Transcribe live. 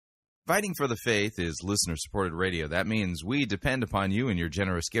Fighting for the Faith is listener-supported radio. That means we depend upon you and your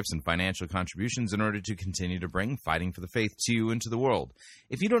generous gifts and financial contributions in order to continue to bring Fighting for the Faith to you and to the world.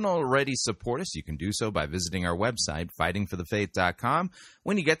 If you don't already support us, you can do so by visiting our website, fightingforthefaith.com.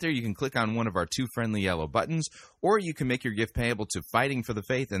 When you get there, you can click on one of our two friendly yellow buttons, or you can make your gift payable to Fighting for the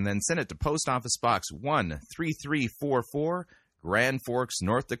Faith and then send it to Post Office Box 13344, Grand Forks,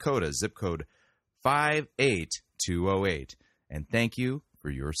 North Dakota, zip code 58208. And thank you for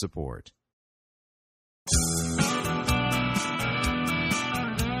your support.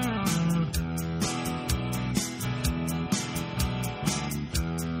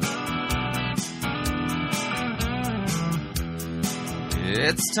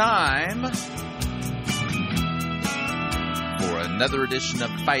 It's time for another edition of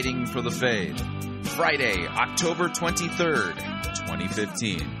Fighting for the Faith, Friday, October 23rd,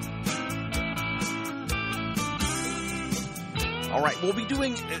 2015. All right, we'll be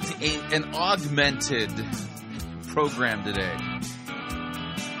doing an augmented program today.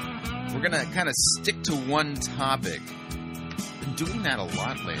 We're going to kind of stick to one topic. Been doing that a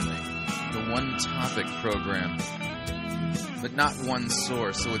lot lately, the one topic program, but not one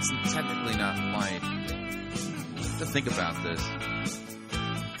source, so it's technically not light. I have to think about this.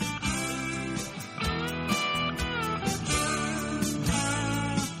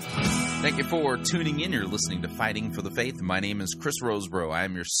 Thank you for tuning in. You're listening to Fighting for the Faith. My name is Chris Roseborough. I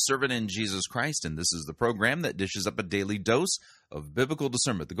am your servant in Jesus Christ, and this is the program that dishes up a daily dose of biblical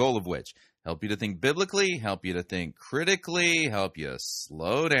discernment, the goal of which, help you to think biblically, help you to think critically, help you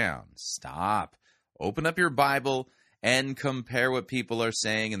slow down, stop, open up your Bible, and compare what people are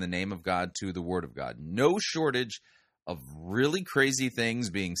saying in the name of God to the Word of God. No shortage of really crazy things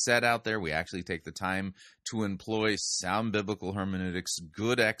being said out there. We actually take the time to employ sound biblical hermeneutics,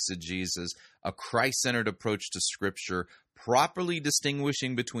 good exegesis, a Christ-centered approach to Scripture, properly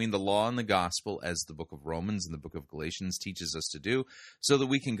distinguishing between the law and the gospel, as the book of Romans and the book of Galatians teaches us to do, so that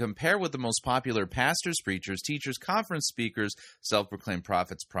we can compare what the most popular pastors, preachers, teachers, conference speakers, self-proclaimed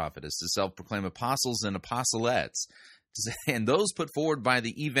prophets, prophetesses, self-proclaimed apostles, and apostolettes, and those put forward by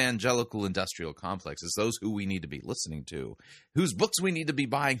the evangelical industrial complex is those who we need to be listening to, whose books we need to be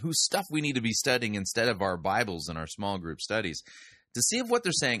buying, whose stuff we need to be studying instead of our Bibles and our small group studies, to see if what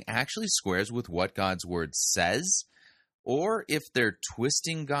they're saying actually squares with what God's Word says, or if they're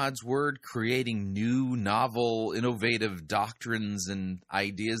twisting God's Word, creating new, novel, innovative doctrines and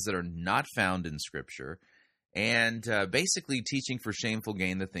ideas that are not found in Scripture, and basically teaching for shameful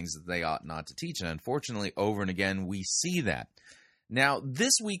gain the things that they ought not to teach. And unfortunately, over and again, we see that. Now,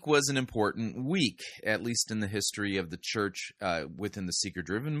 this week was an important week, at least in the history of the church within the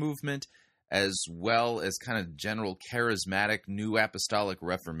seeker-driven movement, as well as kind of general charismatic New Apostolic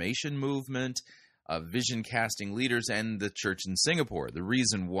Reformation movement, vision-casting leaders, and the church in Singapore. The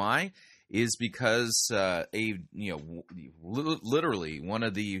reason why is because literally one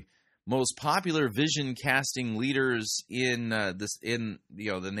of the most popular vision casting leaders in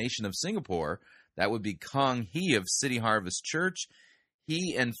the nation of Singapore, that would be Kong Hee of City Harvest Church.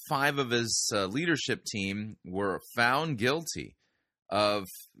 He and 5 of his leadership team were found guilty of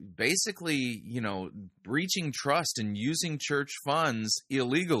basically, breaching trust and using church funds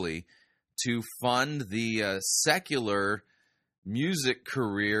illegally to fund the secular music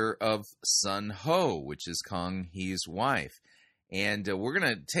career of Sun Ho, which is Kong Hee's wife. And we're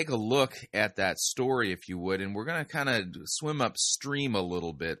going to take a look at that story, if you would, and we're going to kind of swim upstream a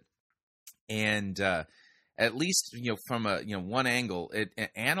little bit, and at least from one angle,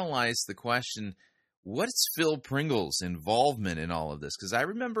 analyze the question: what's Phil Pringle's involvement in all of this? Because I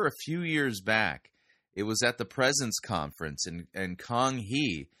remember a few years back, it was at the Presence Conference, and Kong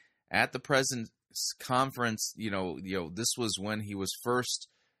Hee at the Presence Conference. This was when he was first,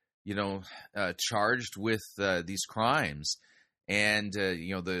 charged with these crimes. And,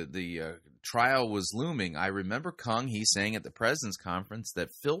 the trial was looming. I remember Kong Hee saying at the President's Conference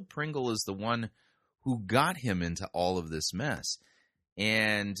that Phil Pringle is the one who got him into all of this mess.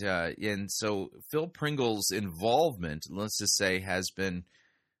 And so Phil Pringle's involvement, let's just say, has been,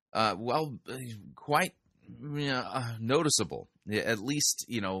 quite noticeable, at least,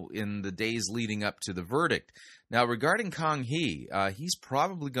 in the days leading up to the verdict. Now, regarding Kong Hee, he's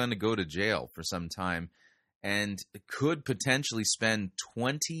probably going to go to jail for some time, and could potentially spend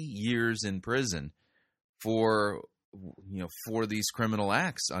 20 years in prison for these criminal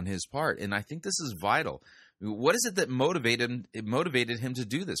acts on his part. And I think this is vital. What is it that motivated him to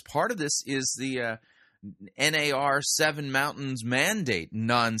do this? Part of this is the NAR Seven Mountains mandate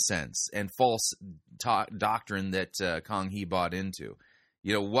nonsense and false doctrine that Kong Hee bought into.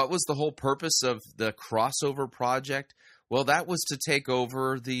 What was the whole purpose of the crossover project? Well, that was to take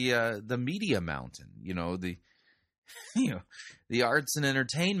over the media mountain, the arts and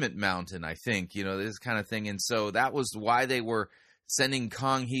entertainment mountain, I think, this kind of thing. And so that was why they were sending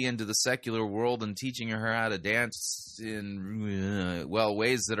Kong Hee into the secular world and teaching her how to dance in,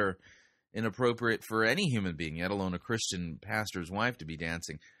 ways that are inappropriate for any human being, let alone a Christian pastor's wife to be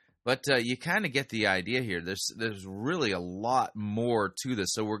dancing. But you kind of get the idea here. There's really a lot more to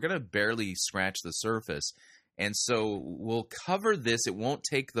this, so we're going to barely scratch the surface. And so we'll cover this. It won't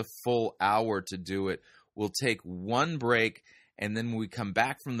take the full hour to do it. We'll take one break, and then when we come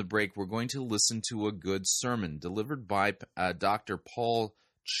back from the break, we're going to listen to a good sermon delivered by Dr. Paul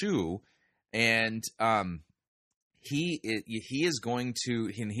Choo, and he is going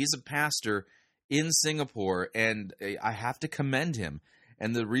to, and he's a pastor in Singapore, and I have to commend him.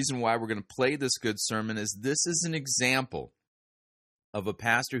 And the reason why we're going to play this good sermon is this is an example of a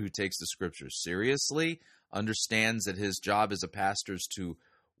pastor who takes the Scriptures seriously, understands that his job as a pastor is to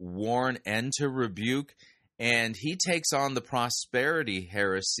warn and to rebuke, and he takes on the prosperity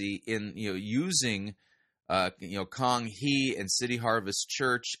heresy in using Kong Hee and City Harvest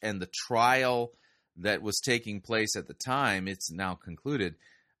Church and the trial that was taking place at the time. It's now concluded.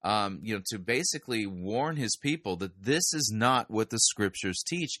 To basically warn his people that this is not what the Scriptures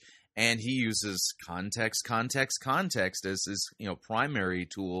teach, and he uses context as his primary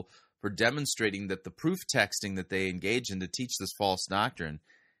tool for demonstrating that the proof texting that they engage in to teach this false doctrine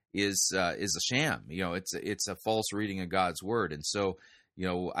is a sham. It's a false reading of God's word. And so,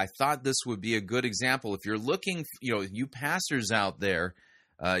 I thought this would be a good example. If you're looking, you pastors out there,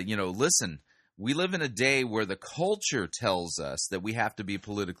 listen. We live in a day where the culture tells us that we have to be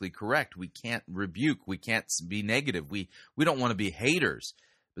politically correct. We can't rebuke. We can't be negative. We don't want to be haters.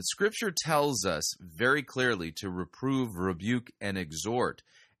 But Scripture tells us very clearly to reprove, rebuke, and exhort,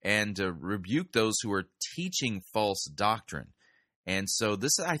 and to rebuke those who are teaching false doctrine. And so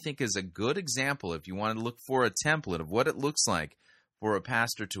this, I think, is a good example. If you want to look for a template of what it looks like for a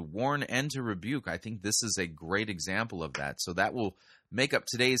pastor to warn and to rebuke, I think this is a great example of that. So that will make up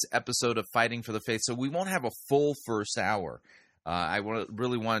today's episode of Fighting for the Faith. So we won't have a full first hour. I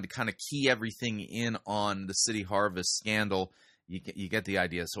really wanted to kind of key everything in on the City Harvest scandal. You get the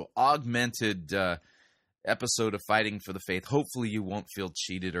idea. So augmented episode of Fighting for the Faith. Hopefully you won't feel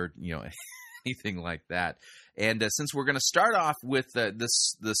cheated or anything like that. And since we're going to start off with the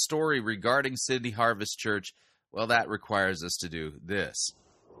story regarding City Harvest Church, well, that requires us to do this.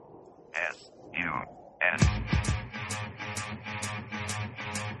 S-U-S.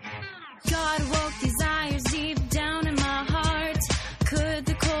 God woke desires deep down in my heart. Could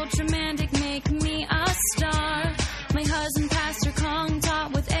the culture mandic make me a star? My husband, Pastor Kong,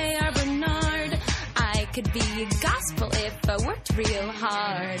 taught with A.R. Bernard. I could be a gospel if I worked real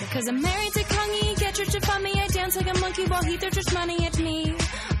hard. Cause I'm married to Kong Hee, get church to fund me. I dance like a monkey while he throw church money at me.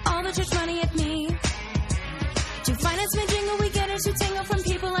 All the church money at me. To finance my jingle, we get it to tingle from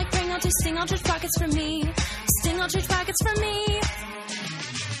people like Pringle to sting all church pockets for me. Sting all church pockets for me.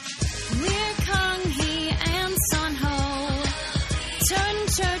 We're Kong Hee and Son Ho. Turn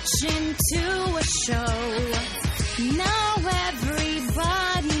church into a show. Now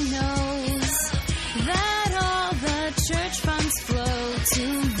everybody knows that all the church funds flow to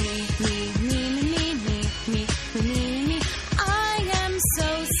me. I am so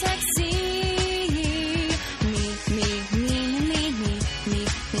sexy.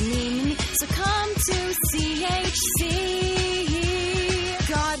 So come to CHC.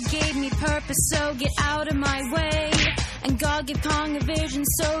 God gave me purpose, so get out of my way. And God gave Kong a vision,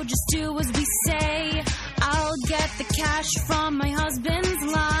 so just do as we say. I'll get the cash from my husband's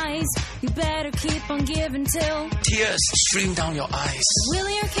lies. You better keep on giving till tears stream down your eyes. Will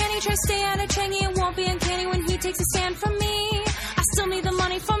he or can he try stay out of Changi? It won't be uncanny when he takes a stand for me. I still need the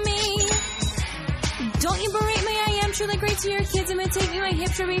money for me. Don't you berate me, I am truly great to your kids. Imitate me, my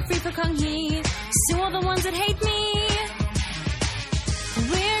hips should be free for Kong Hee. Sue all the ones that hate me.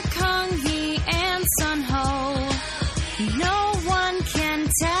 We're Kong Hee and Son Ho. No one can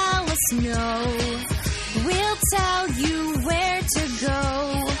tell us no. We'll tell you where to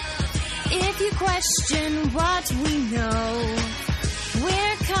go if you question what we know.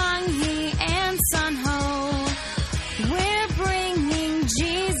 We're Kong Hee and Son Ho. We're bringing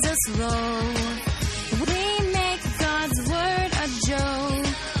Jesus low. We make God's word a joke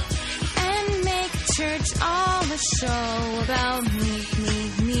and make church all a show about me.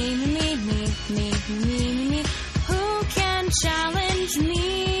 Who can challenge me?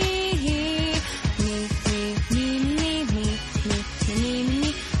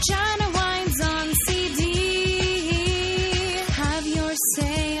 China wines on CD. Have your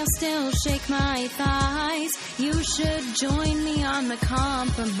say, I'll still shake my thighs. You should should join me on the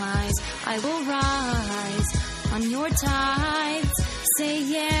compromise. I will rise on your tides. Say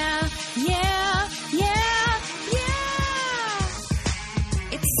yeah, yeah, yeah, yeah.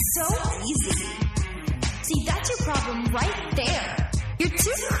 It's so easy. See, that's your problem right there. You're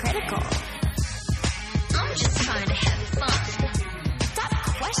too critical. I'm just trying to have fun. Stop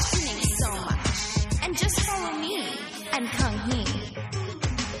questioning so much and just follow me and Kong Hee.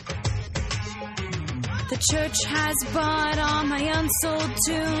 The church has bought all my unsold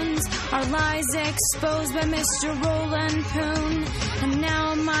tunes. Our lies exposed by Mr. Roland Poon. And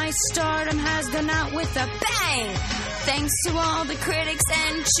now my stardom has gone out with a bang. Thanks to all the critics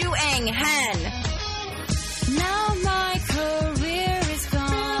and chewing hen. Now my career is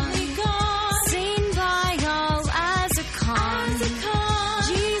gone. Seen by all as a con.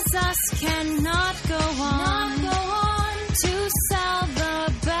 Jesus cannot go on. To sell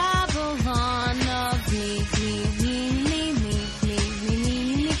the Babylon of me.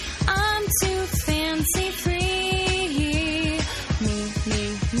 I'm too fancy free.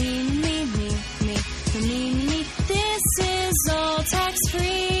 Me. This is all tax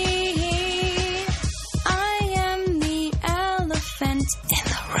free. I am the elephant in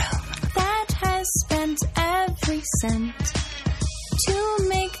the room that has spent every cent to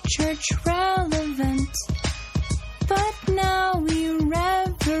make church relevant. But now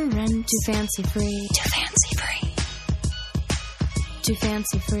irreverent. Too fancy free. Too fancy free. Too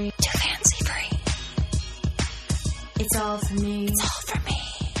fancy free. Too fancy free. It's all for me. It's all for me.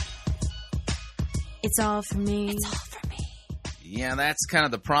 It's all for me. It's all for me. Yeah, that's kind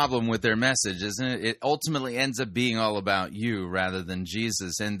of the problem with their message, isn't it? It ultimately ends up being all about you rather than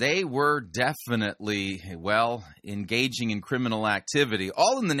Jesus. And they were definitely, well, engaging in criminal activity,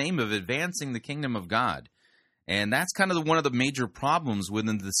 all in the name of advancing the kingdom of God. And that's kind of one of the major problems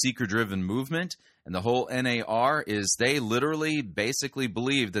within the seeker-driven movement and the whole NAR is they literally basically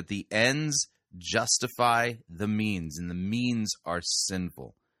believe that the ends justify the means, and the means are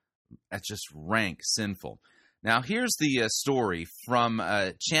sinful. That's just rank sinful. Now, here's the story from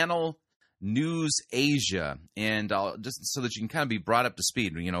Channel News Asia, and just so that you can kind of be brought up to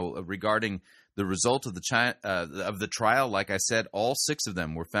speed, regarding the result of the trial. Like I said, all 6 of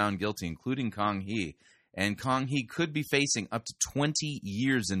them were found guilty, including Kong Hee. And Kong Hee could be facing up to 20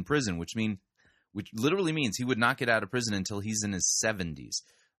 years in prison, which literally means he would not get out of prison until he's in his 70s.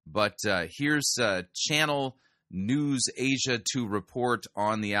 But here's Channel News Asia to report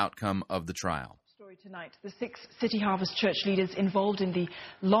on the outcome of the trial. Tonight, the 6 City Harvest Church leaders involved in the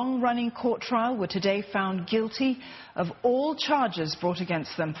long-running court trial were today found guilty of all charges brought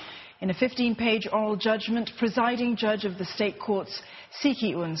against them. In a 15-page oral judgment, presiding judge of the state courts, See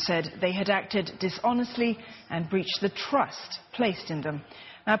Ki-un, said they had acted dishonestly and breached the trust placed in them.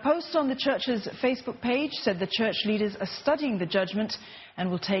 Now, a post on the church's Facebook page said the church leaders are studying the judgment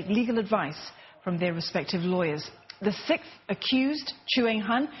and will take legal advice from their respective lawyers. The 6th accused, Choo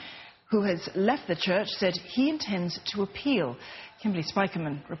Han, who has left the church, said he intends to appeal. Kimberly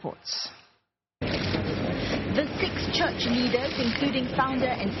Speicherman reports. The 6 church leaders, including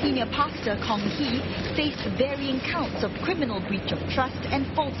founder and senior pastor Kong Hee, faced varying counts of criminal breach of trust and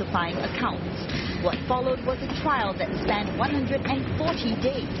falsifying accounts. What followed was a trial that spanned 140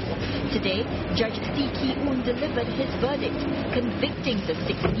 days. Today, Judge See Ki-un delivered his verdict, convicting the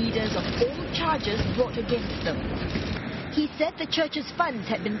 6 leaders of all charges brought against them. He said the church's funds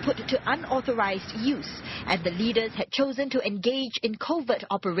had been put to unauthorized use, and the leaders had chosen to engage in covert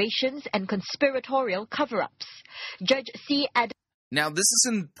operations and conspiratorial cover-ups. Judge See added... Now, this is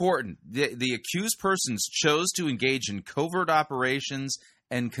important. The accused persons chose to engage in covert operations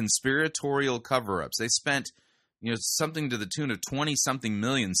and conspiratorial cover-ups. They spent, something to the tune of 20-something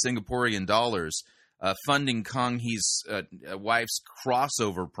million Singaporean dollars funding Kong Hee's wife's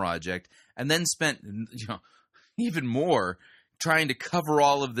crossover project, and then spent, even more trying to cover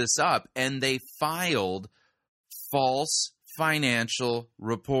all of this up, and they filed false financial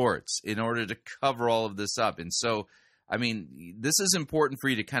reports in order to cover all of this up. And so, this is important for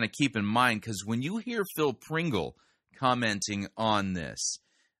you to kind of keep in mind, because when you hear Phil Pringle commenting on this,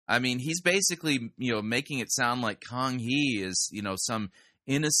 he's basically, making it sound like Kong Hee is, some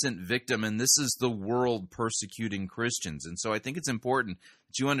innocent victim, and this is the world persecuting Christians. And so I think it's important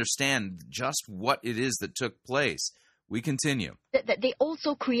that you understand just what it is that took place. We continue. That they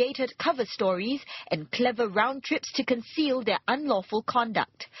also created cover stories and clever round trips to conceal their unlawful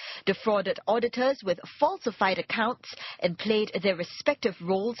conduct, defrauded auditors with falsified accounts, and played their respective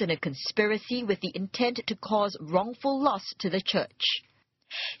roles in a conspiracy with the intent to cause wrongful loss to the church.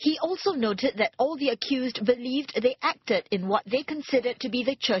 He also noted that all the accused believed they acted in what they considered to be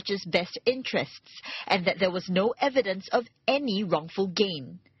the church's best interests, and that there was no evidence of any wrongful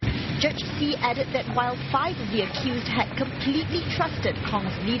gain. Judge Hee added that while 5 of the accused had completely trusted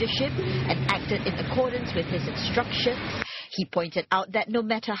Kong's leadership and acted in accordance with his instructions, he pointed out that no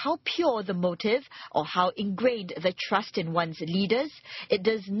matter how pure the motive or how ingrained the trust in one's leaders, it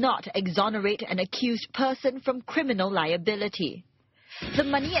does not exonerate an accused person from criminal liability. The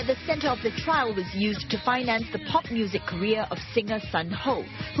money at the center of the trial was used to finance the pop music career of singer Sun Ho,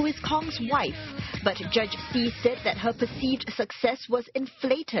 who is Kong's wife. But Judge Hee said that her perceived success was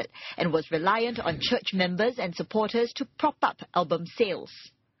inflated and was reliant on church members and supporters to prop up album sales.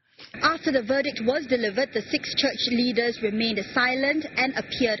 After the verdict was delivered, the 6 church leaders remained silent and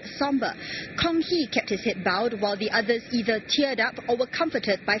appeared somber. Kong Hee kept his head bowed while the others either teared up or were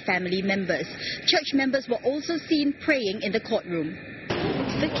comforted by family members. Church members were also seen praying in the courtroom.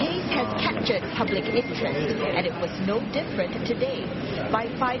 The case has captured public interest, and it was no different today. By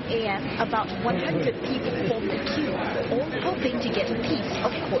 5 a.m., about 100 people formed a queue, all hoping to get a piece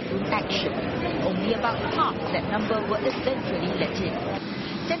of courtroom action. Only about half that number were eventually let in.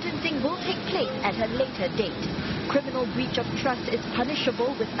 Sentencing will take place at a later date. Criminal breach of trust is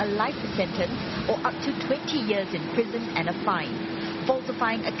punishable with a life sentence or up to 20 years in prison and a fine.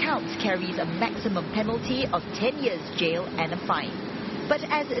 Falsifying accounts carries a maximum penalty of 10 years jail and a fine. But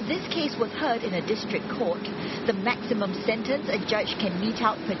as this case was heard in a district court, the maximum sentence a judge can mete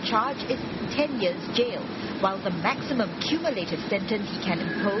out per charge is 10 years jail, while the maximum cumulative sentence he can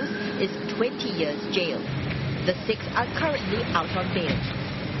impose is 20 years jail. The 6 are currently out on bail.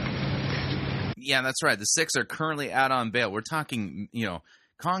 Yeah, that's right. The 6 are currently out on bail. We're talking,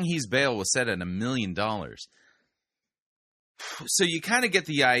 Kong Hee's bail was set at $1 million. So you kind of get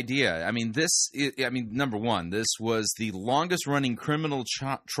the idea. I mean, number one, this was the longest-running criminal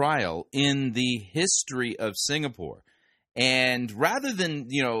trial in the history of Singapore. And rather than,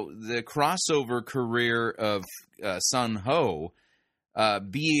 the crossover career of Sun Ho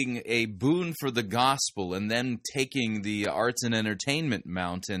being a boon for the gospel and then taking the arts and entertainment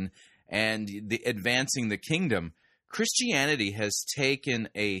mountain and advancing the kingdom, Christianity has taken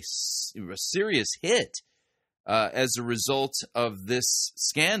a serious hit as a result of this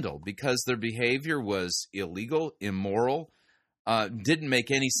scandal, because their behavior was illegal, immoral, didn't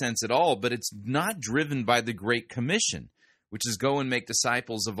make any sense at all. But it's not driven by the Great Commission, which is go and make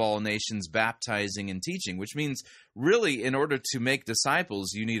disciples of all nations, baptizing and teaching, which means really in order to make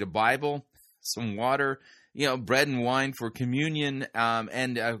disciples, you need a Bible, some water, bread and wine for communion,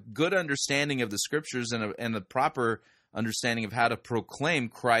 and a good understanding of the scriptures and a proper understanding of how to proclaim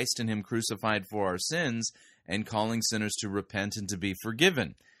Christ and Him crucified for our sins, and calling sinners to repent and to be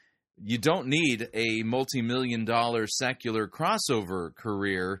forgiven. You don't need a multi-million-dollar secular crossover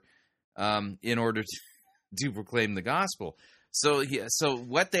career in order to proclaim the gospel. So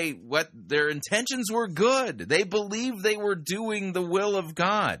what their intentions were good. They believed they were doing the will of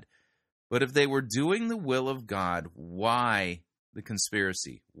God. But if they were doing the will of God, why the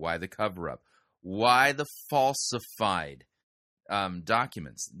conspiracy? Why the cover-up? Why the falsified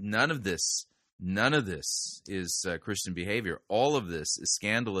documents? None of this is Christian behavior. All of this is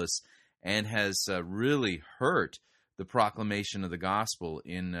scandalous and has really hurt the proclamation of the gospel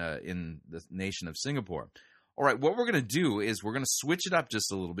in the nation of Singapore. All right, what we're going to do is we're going to switch it up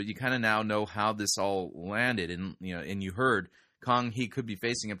just a little bit. You kind of now know how this all landed, and you heard Kong Hee could be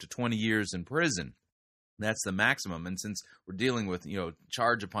facing up to 20 years in prison. That's the maximum. And since we're dealing with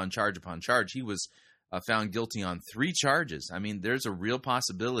charge upon charge upon charge, he was found guilty on 3 charges. I mean, there's a real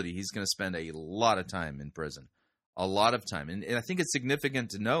possibility he's going to spend a lot of time in prison, a lot of time. And I think it's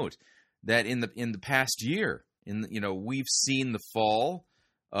significant to note that in the past year, we've seen the fall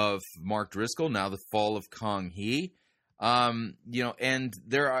of Mark Driscoll, now the fall of Kong Hee, and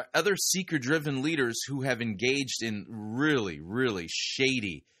there are other seeker-driven leaders who have engaged in really, really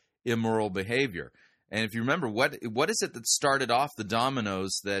shady, immoral behavior. And if you remember, what is it that started off the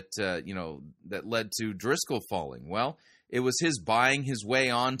dominoes that that led to Driscoll falling? Well, it was his buying his way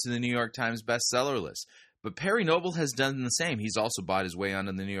onto the New York Times bestseller list. But Perry Noble has done the same. He's also bought his way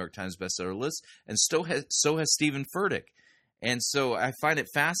onto the New York Times bestseller list, and so has Stephen Furtick. And so I find it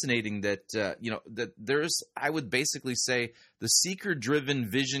fascinating that that there's, I would basically say, the seeker-driven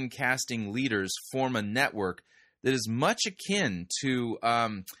vision-casting leaders form a network that is much akin to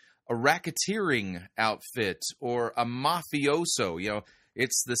a racketeering outfit or a mafioso.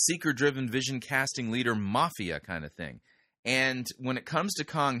 It's the seeker-driven vision-casting leader mafia kind of thing. And when it comes to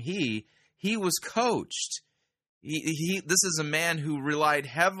Kong Hee, he was coached. This is a man who relied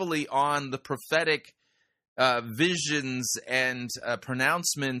heavily on the prophetic visions and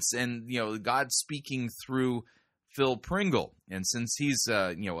pronouncements, and God speaking through Phil Pringle. And since he's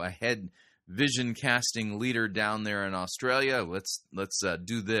a head vision casting leader down there in Australia, let's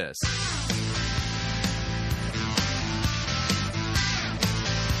do this.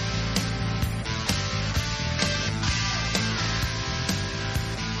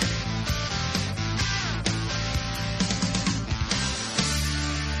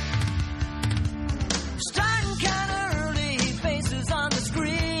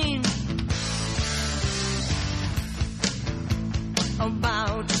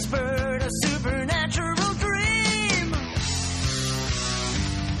 About to spurt a supernatural dream.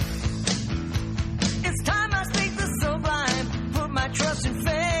 It's time I speak the sublime, put my trust in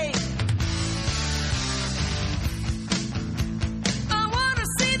faith. I want to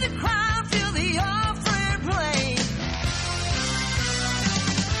see the crowd feel the offering play.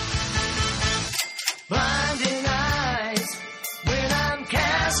 Blinding eyes when I'm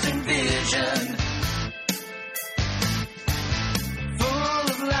casting vision.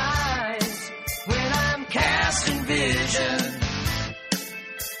 Vision.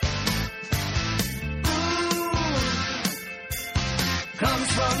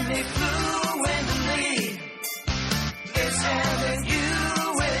 Comes from me fluently. It's ambiguity.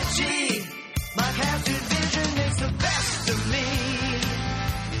 My captured vision makes the best of me.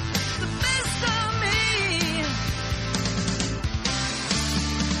 The best of me.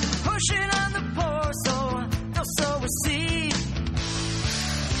 Pushing on the poor soul, they'll sow a seed.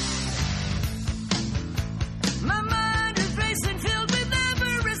 My mind is racing, filled with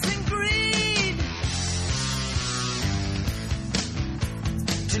avarice and greed.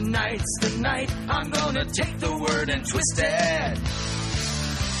 Tonight's the night I'm gonna take the word and twist it.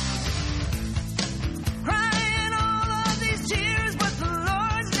 Crying all of these tears, but the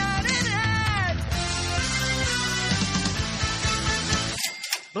Lord's not in it.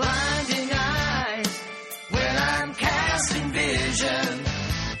 Blinding eyes when I'm casting vision.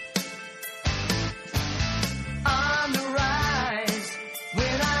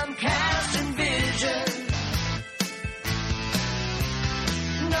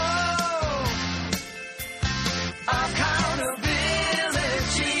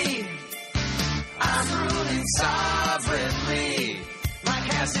 Sovereignly, my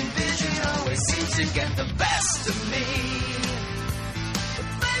casting vision always seems to get the best of me. The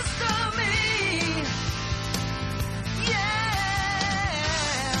best of me, yeah.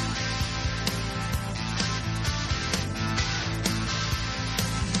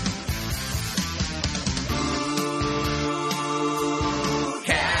 Ooh,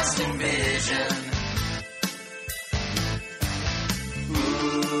 casting vision.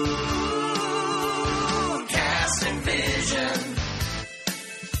 Vision.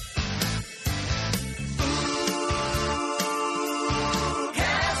 Ooh,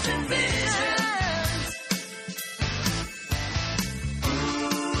 casting vision.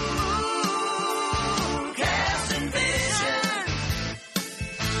 Ooh, casting vision.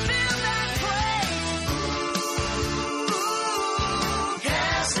 Feel that way. Ooh,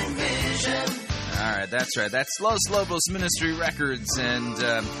 casting vision. All right, that's right. That's Los Lobos Ministry Records and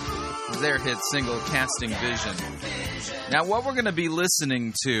their hit single, Casting Vision. Now, what we're going to be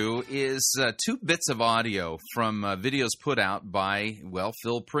listening to is 2 bits of audio from videos put out by,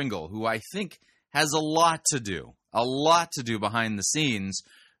 Phil Pringle, who I think has a lot to do behind the scenes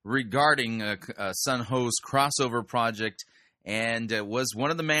regarding Sun Ho's crossover project, and was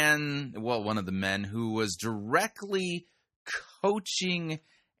one of the men who was directly coaching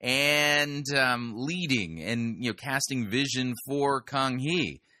and leading and casting vision for Kong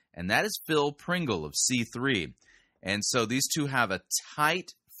Hee. And that is Phil Pringle of C3. And so these two have a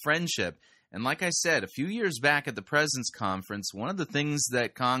tight friendship. And like I said, a few years back at the President's Conference, one of the things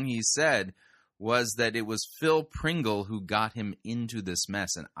that Kong Hee said was that it was Phil Pringle who got him into this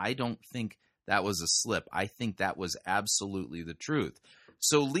mess. And I don't think that was a slip. I think that was absolutely the truth.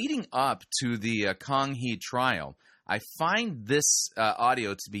 So leading up to the Kong Hee trial, I find this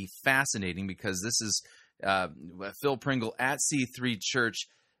audio to be fascinating because this is Phil Pringle at C3 Church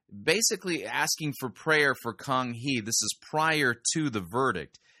basically asking for prayer for Kong Hee. This is prior to the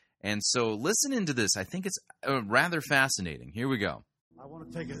verdict. And so listen into this. I think it's rather fascinating. Here we go. I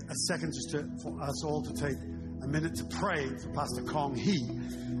want to take a second just for us all to take a minute to pray for Pastor Kong Hee.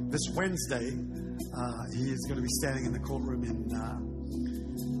 This Wednesday, he is going to be standing in the courtroom in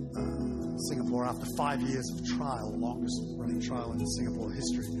Singapore after 5 years of trial, longest running trial in Singapore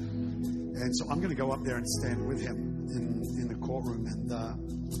history. And so I'm going to go up there and stand with him in the courtroom. And,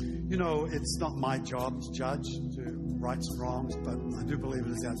 it's not my job as judge to rights and wrongs, but I do believe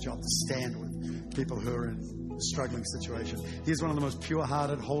it is our job to stand with people who are in a struggling situation. He's one of the most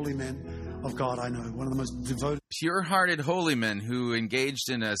pure-hearted, holy men of God I know, one of the most devoted. Pure-hearted holy men who engaged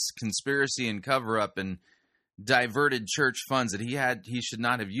in a conspiracy and cover-up and diverted church funds that he should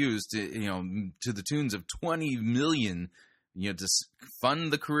not have used, to the tunes of $20 million, to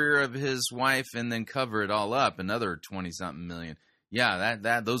fund the career of his wife and then cover it all up, another 20-something million. Yeah,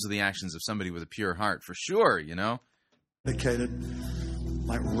 those are the actions of somebody with a pure heart, for sure, Dedicated,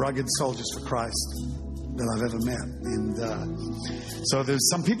 like rugged soldiers for Christ that I've ever met. And so there's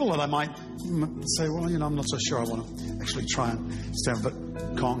some people that I might say, well, I'm not so sure I want to actually try and stand. But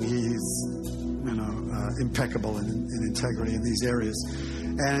Kong Hee is, impeccable in integrity in these areas.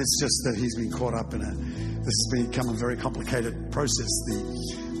 And it's just that he's been caught up in this has become a very complicated process.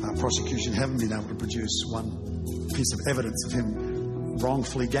 The prosecution haven't been able to produce one piece of evidence of him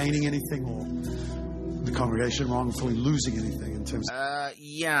wrongfully gaining anything or the congregation wrongfully losing anything in terms of...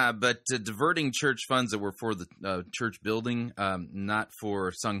 Yeah, but diverting church funds that were for the church building, not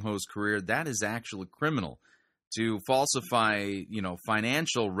for Sung Ho's career, that is actually criminal. To falsify,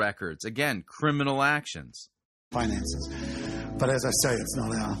 financial records. Again, criminal actions. Finances. But as I say, it's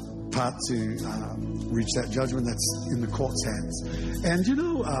not our part to reach that judgment. That's in the court's hands. And,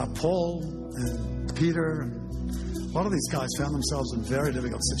 Paul and Peter and a lot of these guys found themselves in very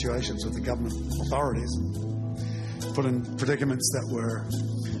difficult situations with the government authorities, and put in predicaments that were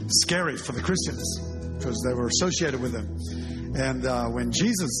scary for the Christians because they were associated with them. And when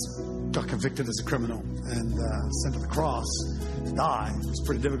Jesus got convicted as a criminal and sent to the cross to die, it was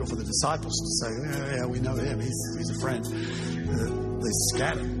pretty difficult for the disciples to say, yeah, we know him, he's a friend. They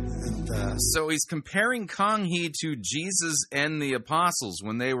scattered. And, so he's comparing Kong Hee to Jesus and the apostles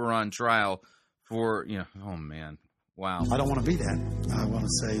when they were on trial for, oh man, wow. I don't want to be that. I want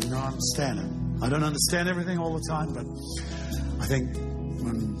to say, I understand it. I don't understand everything all the time, but I think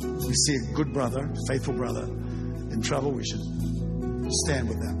when we see a good brother, faithful brother in trouble, we should stand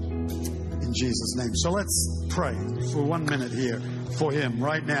with them. In Jesus' name. So let's pray for 1 minute here for him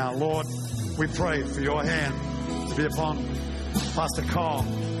right now. Lord, we pray for your hand to be upon Pastor Kong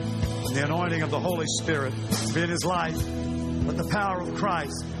and the anointing of the Holy Spirit to be in his life. Let the power of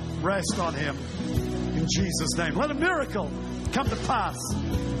Christ rest on him in Jesus' name. Let a miracle come to pass.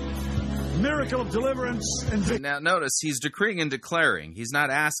 Miracle of deliverance and victory. Now notice, he's decreeing and declaring. He's not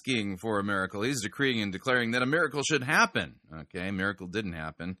asking for a miracle. He's decreeing and declaring that a miracle should happen. Okay, miracle didn't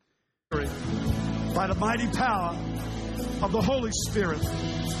happen. By the mighty power of the Holy Spirit.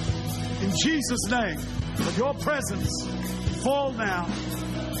 In Jesus' name, let your presence fall now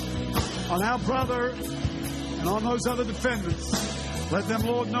on our brother and on those other defendants. Let them,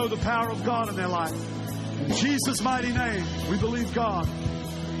 Lord, know the power of God in their life. In Jesus' mighty name, we believe God.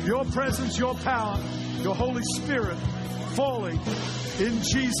 Your presence, your power, your Holy Spirit falling in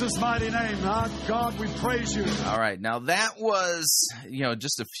Jesus' mighty name. God, we praise you. All right. Now, that was,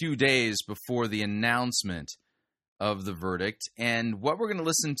 just a few days before the announcement of the verdict. And what we're going to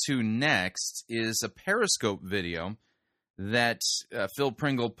listen to next is a Periscope video that Phil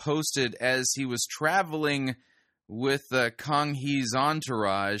Pringle posted as he was traveling with Kong Hee's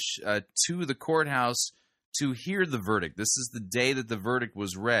entourage to the courthouse to hear the verdict. This is the day that the verdict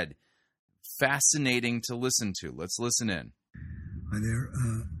was read. Fascinating to listen to. Let's listen in. Hi there.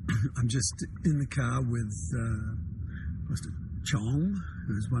 I'm just in the car with Pastor Chong,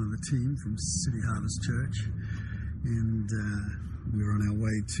 who's one of the team from City Harvest Church, and we're on our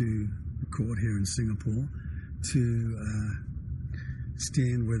way to the court here in Singapore to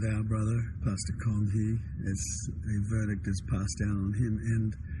stand with our brother, Pastor Kong Hee, as a verdict is passed down on him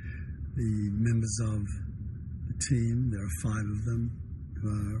and the members of the team. There are 5 of them who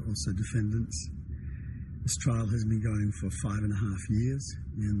are also defendants. This trial has been going for 5.5 years,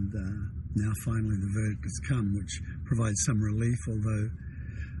 and now finally the verdict has come, which provides some relief, although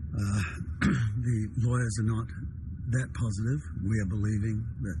the lawyers are not that positive. We are believing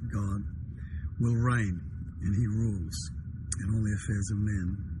that God will reign and he rules in all the affairs of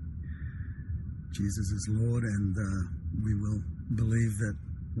men. Jesus is Lord, and we will believe that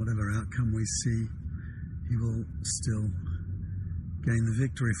whatever outcome we see, he will still gain the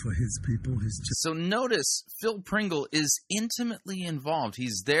victory for his people. So notice, Phil Pringle is intimately involved.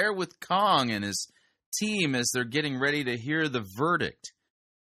 He's there with Kong and his team as they're getting ready to hear the verdict.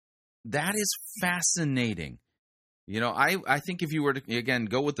 That is fascinating. I think if you were to, again,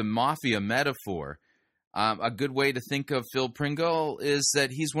 go with the mafia metaphor, a good way to think of Phil Pringle is that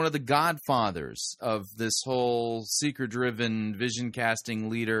he's one of the godfathers of this whole seeker-driven, vision-casting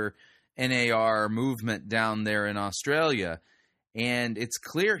leader NAR movement down there in Australia. And it's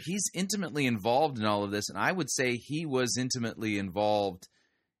clear he's intimately involved in all of this, and I would say he was intimately involved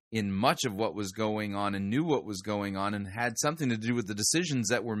in much of what was going on and knew what was going on and had something to do with the decisions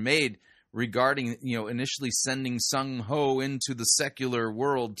that were made regarding, initially sending Sung Ho into the secular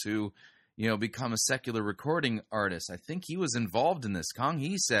world to, become a secular recording artist. I think he was involved in this. Kong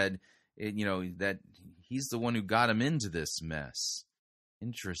Hee said, that he's the one who got him into this mess.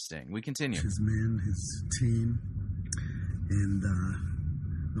 Interesting. We continue. His men, his team, and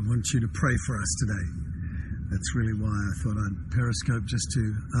I want you to pray for us today. That's really why I thought I'd periscope, just to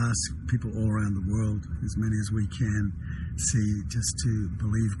ask people all around the world, as many as we can, see, just to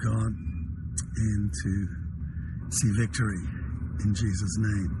believe God and to see victory in Jesus'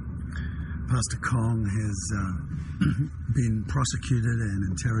 name. Pastor Kong has been prosecuted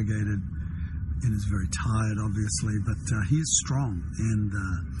and interrogated and is very tired, obviously, but he is strong. And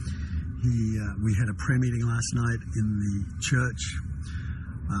we had a prayer meeting last night in the church.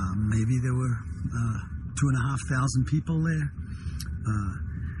 Maybe there were 2,500 people there,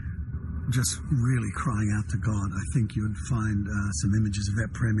 just really crying out to God. I think you would find some images of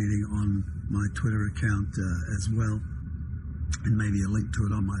that prayer meeting on my Twitter account as well, and maybe a link to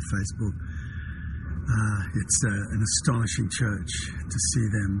it on my Facebook. It's an astonishing church to see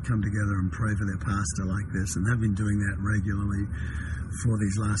them come together and pray for their pastor like this, and they've been doing that regularly for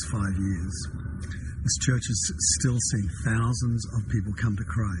these last 5 years. This church is still seeing thousands of people come to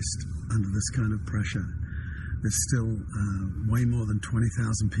Christ under this kind of pressure. There's still way more than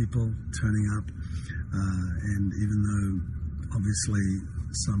 20,000 people turning up, and even though obviously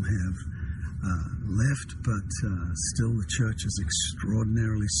some have left, but still the church is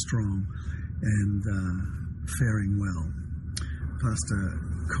extraordinarily strong and faring well. Pastor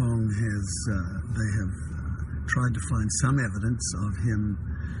Kong they have tried to find some evidence of him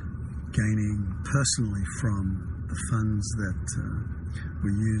gaining personally from the funds that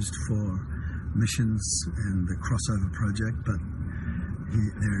were used for missions and the crossover project, but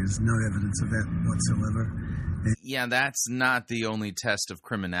there is no evidence of that whatsoever. Yeah, that's not the only test of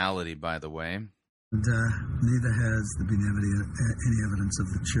criminality, by the way. And neither has there been any evidence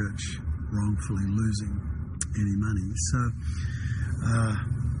of the church wrongfully losing any money. So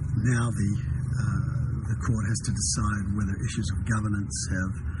now the court has to decide whether issues of governance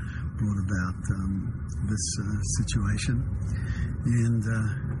have brought about this situation. And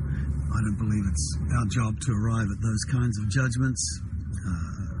I don't believe it's our job to arrive at those kinds of judgments.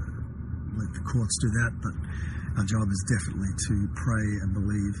 Let the courts do that, but our job is definitely to pray and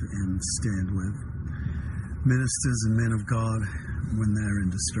believe and stand with ministers and men of God when they're in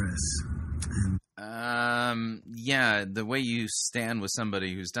distress. Yeah, the way you stand with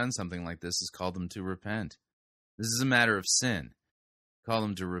somebody who's done something like this is call them to repent. This is a matter of sin. Call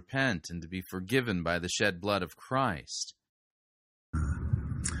them to repent and to be forgiven by the shed blood of Christ.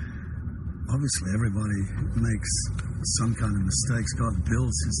 Obviously, everybody makes some kind of mistakes. God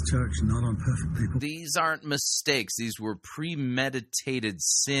builds his church not on perfect people. These aren't mistakes. These were premeditated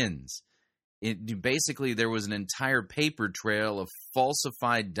sins. Basically, there was an entire paper trail of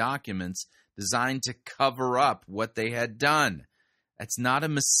falsified documents designed to cover up what they had done. That's not a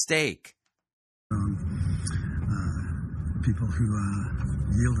mistake. People who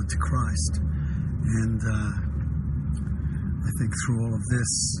yielded to Christ. And I think through all of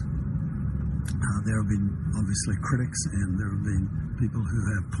this, there have been obviously critics, and there have been people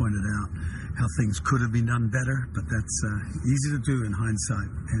who have pointed out how things could have been done better, but that's easy to do in hindsight,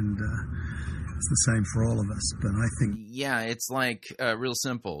 and it's the same for all of us. But I think... Yeah, it's like real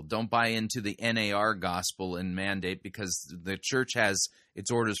simple. Don't buy into the NAR gospel and mandate, because the church has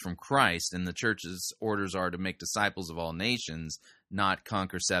its orders from Christ, and the church's orders are to make disciples of all nations, not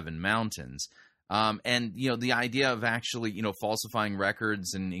conquer 7 mountains. And, the idea of actually, falsifying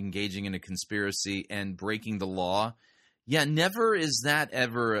records and engaging in a conspiracy and breaking the law, never is that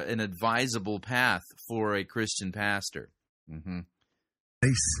ever an advisable path for a Christian pastor. Mm-hmm.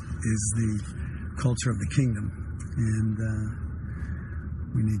 Grace is the culture of the kingdom, and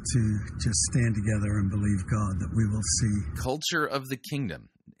we need to just stand together and believe God that we will see. Culture of the kingdom.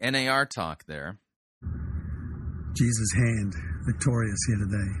 NAR talk there. Jesus' hand victorious here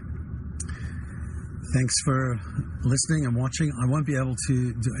today. Thanks for listening and watching. I won't be able to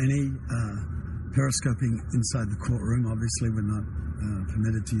do any periscoping inside the courtroom. Obviously, we're not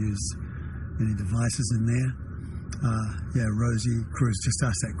permitted to use any devices in there. Rosie Cruz just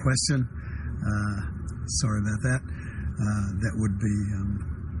asked that question. Sorry about that. That would be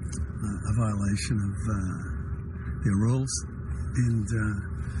a violation of their rules, and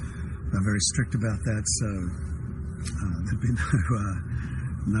they're very strict about that. So there'd be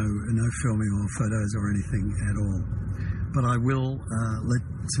no filming or photos or anything at all. But I will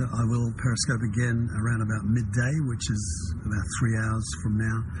Periscope again around about midday, which is about 3 hours from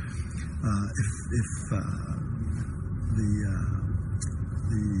now, if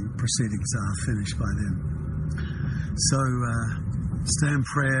the proceedings are finished by then. So stay in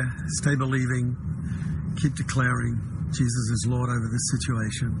prayer, stay believing, keep declaring Jesus is Lord over this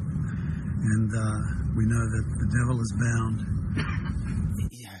situation, and we know that the devil is bound.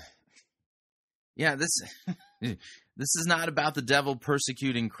 Yeah, this is not about the devil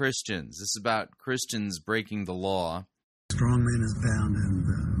persecuting Christians. This is about Christians breaking the law. Strong man is bound, and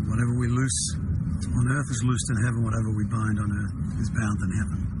whatever we loose on earth is loosed in heaven. Whatever we bind on earth is bound in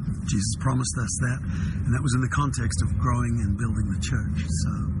heaven. Jesus promised us that, and that was in the context of growing and building the church.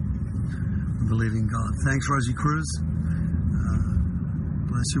 So, believing God. Thanks, Rosie Cruz.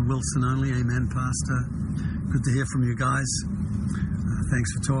 Bless you, Wilson only. Amen, Pastor. Good to hear from you guys.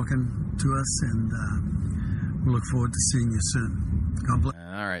 Thanks for talking to us, and we'll look forward to seeing you soon. God bless.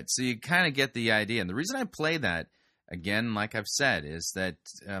 All right, so you kind of get the idea. And the reason I play that, again, like I've said, is that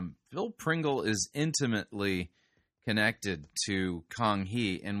Phil Pringle is intimately connected to Kong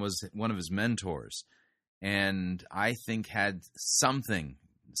Hee and was one of his mentors, and I think had something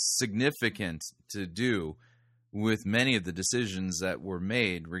significant to do with many of the decisions that were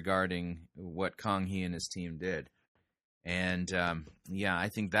made regarding what Kong Hee and his team did. And I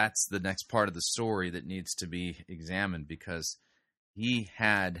think that's the next part of the story that needs to be examined, because he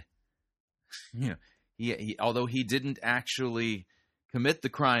had, he although he didn't actually commit the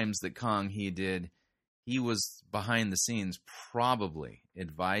crimes that Kong Hee did, he was behind the scenes probably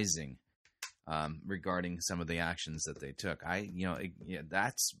advising regarding some of the actions that they took.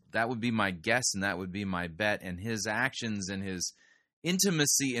 That would be my guess, and that would be my bet. And his actions and his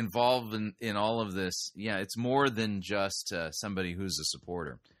intimacy involved in all of this, it's more than just somebody who's a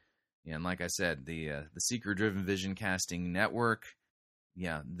supporter. And like I said, the seeker-driven vision casting network,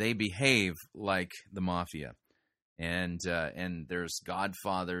 they behave like the mafia. And there's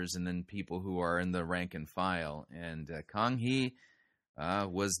godfathers and then people who are in the rank and file. And Kong Hee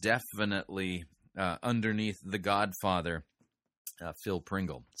was definitely underneath the godfather, Phil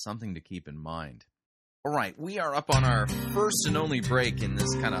Pringle. Something to keep in mind. All right, we are up on our first and only break in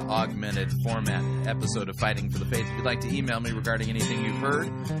this kind of augmented format episode of Fighting for the Faith. If you'd like to email me regarding anything you've heard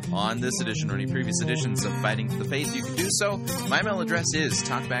on this edition or any previous editions of Fighting for the Faith, you can do so. My email address is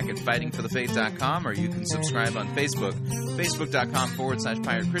talkback@fightingforthefaith.com, or you can subscribe on Facebook,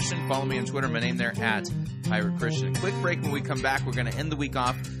 facebook.com/Pirate Christian. Follow me on Twitter, my name there, @Pirate Christian. Quick break. When we come back, we're going to end the week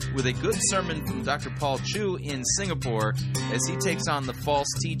off with a good sermon from Dr. Paul Choo in Singapore as he takes on the false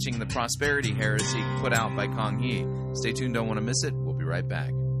teaching, the prosperity heresy put out by Kong Hee. Stay tuned, don't want to miss it. We'll be right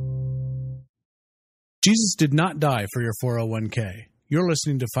back. Jesus did not die for your 401k. You're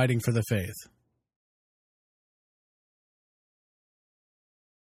listening to Fighting for the Faith.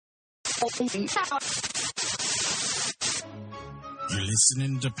 You're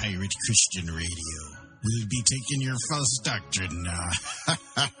listening to Pirate Christian Radio. We'll be taking your false doctrine now.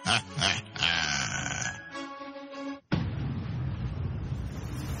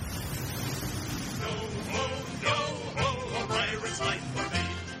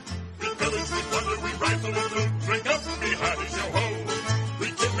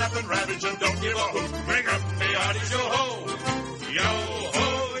 And ravage and don't give a hoot. Bring up the oddies, yo ho, yo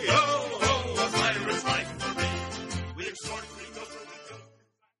ho, yo ho. A virus like for me. We extort, we go for we go.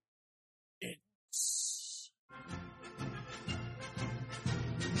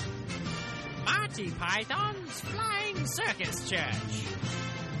 Monty Python's Flying Circus Church.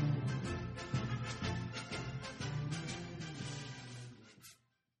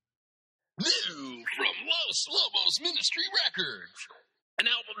 New from Los Lobos Ministry Records. An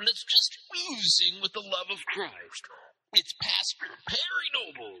album that's just oozing with the love of Christ. It's Pastor Perry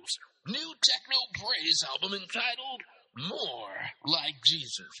Noble's new techno praise album entitled More Like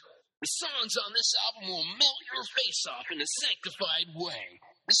Jesus. The songs on this album will melt your face off in a sanctified way.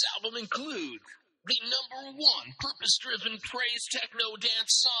 This album includes the #1 purpose-driven praise techno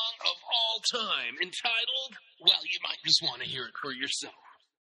dance song of all time, entitled, well, you might just want to hear it for yourself.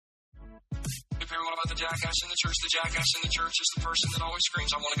 If you're what about the jackass in the jackass in the church is the person that always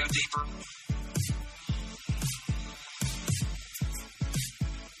screams, I want to go deeper.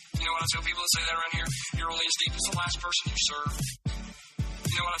 You know what I tell people that say that around here? You're only as deep as the last person you serve.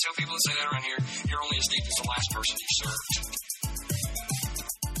 You know what I tell people that say that around here? You're only as deep as the last person you served.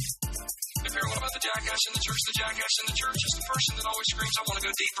 If you're what about the jackass in the church is the person that always screams, I want to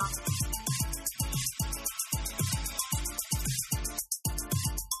go deeper.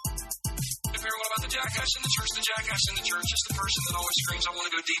 What about the jackass in the church? The jackass in the church is the person that always screams, I want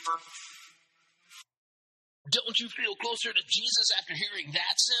to go deeper. Don't you feel closer to Jesus after hearing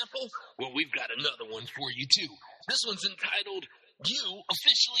that sample? Well, we've got another one for you, too. This one's entitled, You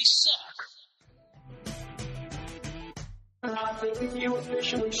Officially Suck. I think that you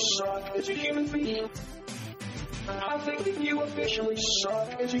officially suck as a human being. I think that you officially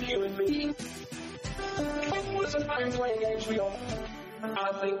suck as a human being. Listen, I'm playing games with you.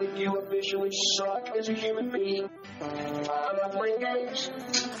 I think that you officially suck as a human being. I'm not playing games.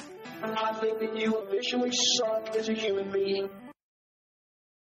 I think that you officially suck as a human being.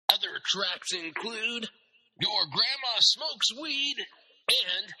 Other tracks include Your Grandma Smokes Weed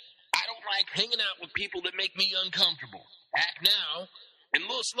and I Don't Like Hanging Out with People That Make Me Uncomfortable. Act now, and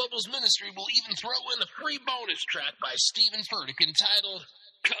Los Lobos Ministry will even throw in a free bonus track by Stephen Furtick entitled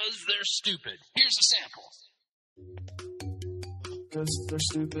 'Cause They're Stupid. Here's a sample. 'Cause they're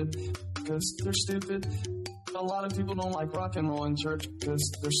stupid, 'cause they're stupid. A lot of people don't like rock and roll in church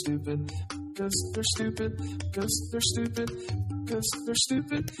 'cause they're stupid, 'cause they're stupid, 'cause they're stupid, 'cause they're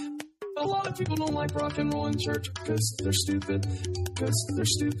stupid. A lot of people don't like rock and roll in church 'cause they're stupid, 'cause they're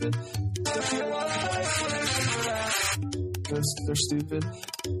stupid. There's a lot of explanations for that 'cause they're stupid,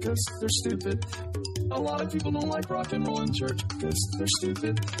 'cause they're stupid. A lot of people don't like rock and roll in church 'cause they're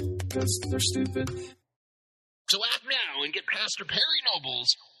stupid, 'cause they're stupid. So act now and get Pastor Perry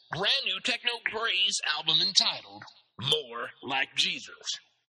Noble's brand new techno praise album entitled More Like Jesus.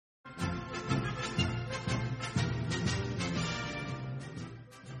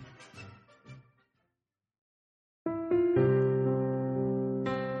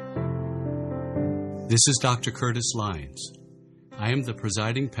 This is Dr. Curtis Lyons. I am the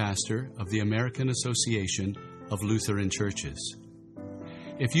presiding pastor of the American Association of Lutheran Churches.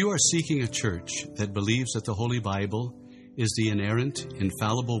 If you are seeking a church that believes that the Holy Bible is the inerrant,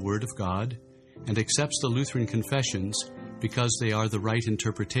 infallible Word of God and accepts the Lutheran confessions because they are the right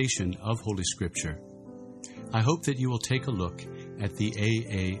interpretation of Holy Scripture, I hope that you will take a look at the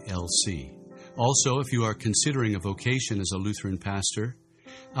AALC. Also, if you are considering a vocation as a Lutheran pastor,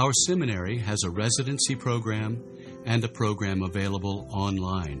 our seminary has a residency program and a program available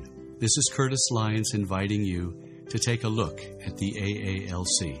online. This is Curtis Lyons inviting you to take a look at the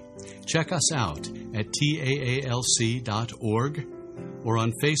AALC. Check us out at taalc.org or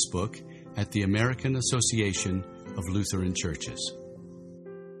on Facebook at the American Association of Lutheran Churches.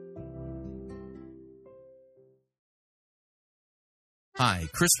 Hi,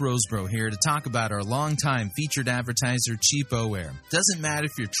 Chris Roseborough here to talk about our longtime featured advertiser, Cheapo Air. Doesn't matter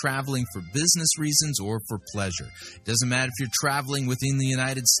if you're traveling for business reasons or for pleasure. Doesn't matter if you're traveling within the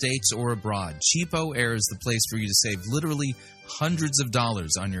United States or abroad. Cheapo Air is the place for you to save literally hundreds of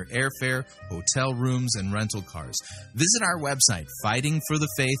dollars on your airfare, hotel rooms, and rental cars. Visit our website,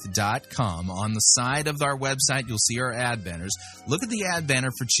 fightingforthefaith.com. On the side of our website, you'll see our ad banners. Look at the ad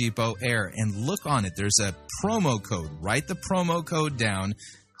banner for Cheapo Air and look on it. There's a promo code. Write the promo code down.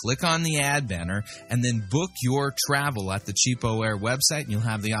 Click on the ad banner and then book your travel at the Cheapo Air website, and you'll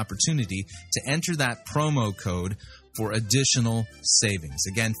have the opportunity to enter that promo code for additional savings.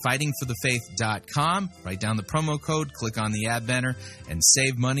 Again, fightingforthefaith.com. Write down the promo code, click on the ad banner, and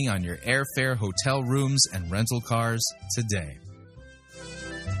save money on your airfare, hotel rooms, and rental cars today.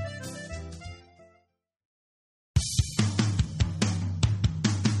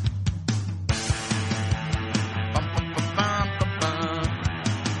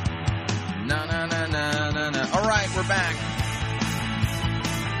 All right, we're back.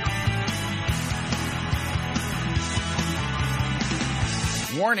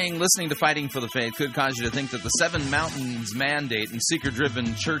 Warning, listening to Fighting for the Faith could cause you to think that the Seven Mountains Mandate and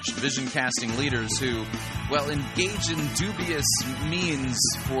seeker-driven church vision-casting leaders who, engage in dubious means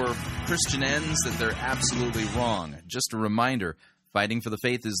for Christian ends, that they're absolutely wrong. Just a reminder, Fighting for the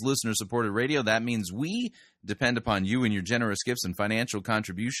Faith is listener-supported radio. That means we depend upon you and your generous gifts and financial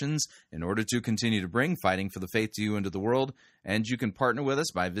contributions in order to continue to bring Fighting for the Faith to you into the world. And you can partner with us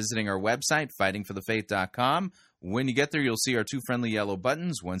by visiting our website, fightingforthefaith.com. When you get there, you'll see our two friendly yellow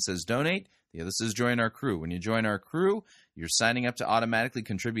buttons. One says Donate, the other says Join Our Crew. When you join our crew, you're signing up to automatically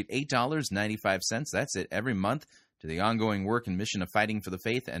contribute $8.95. That's it, every month, to the ongoing work and mission of Fighting for the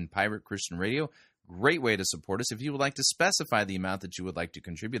Faith and Pirate Christian Radio. Great way to support us. If you would like to specify the amount that you would like to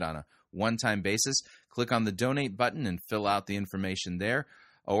contribute on a one-time basis, click on the Donate button and fill out the information there.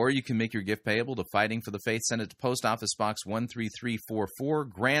 Or you can make your gift payable to Fighting for the Faith. Send it to Post Office Box 13344,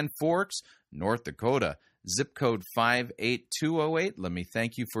 Grand Forks, North Dakota. Zip code 58208. Let me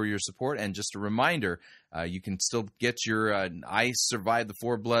thank you for your support. And just a reminder, you can still get your I Survived the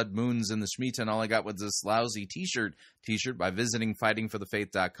Four Blood Moons in the Shemitah and All I Got Was This Lousy t-shirt by visiting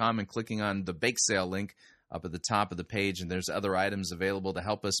fightingforthefaith.com and clicking on the bake sale link up at the top of the page, and there's other items available to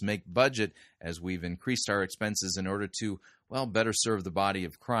help us make budget as we've increased our expenses in order to, well, better serve the body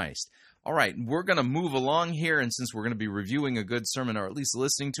of Christ. All right, we're going to move along here, and since we're going to be reviewing a good sermon, or at least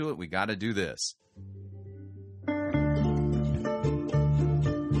listening to it, we got to do this.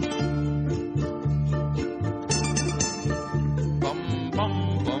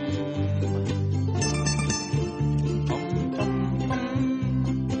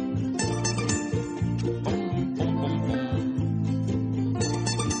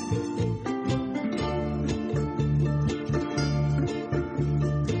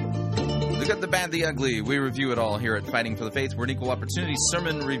 The bad, the ugly. We review it all here at Fighting for the Faith. We're an equal opportunity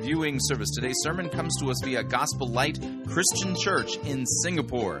sermon reviewing service. Today's sermon comes to us via Gospel Light Christian Church in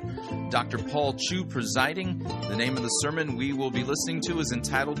Singapore. Dr. Paul Choo presiding. The name of the sermon we will be listening to is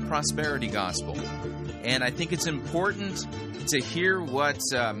entitled Prosperity Gospel. And I think it's important to hear what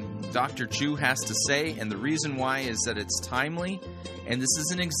Dr. Choo has to say, and the reason why is that it's timely. And this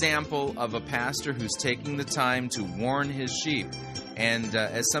is an example of a pastor who's taking the time to warn his sheep. And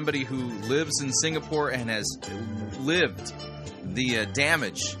as somebody who lives in Singapore and has lived the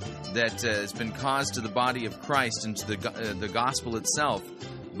damage that has been caused to the body of Christ and to the gospel itself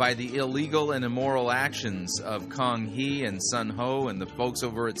by the illegal and immoral actions of Kong Hee and Sun Ho and the folks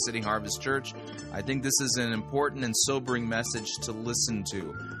over at City Harvest Church, I think this is an important and sobering message to listen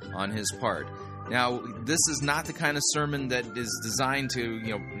to on his part. Now, this is not the kind of sermon that is designed to,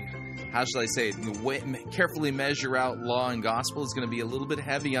 how shall I say it, carefully measure out law and gospel. It's going to be a little bit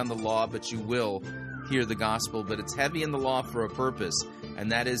heavy on the law, but you will hear the gospel. But it's heavy in the law for a purpose,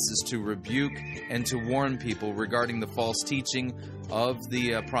 and that is to rebuke and to warn people regarding the false teaching of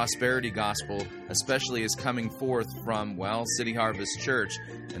the prosperity gospel, especially as coming forth from, City Harvest Church.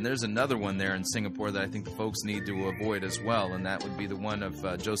 And there's another one there in Singapore that I think the folks need to avoid as well, and that would be the one of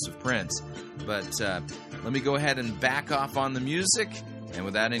Joseph Prince. But let me go ahead and back off on the music. And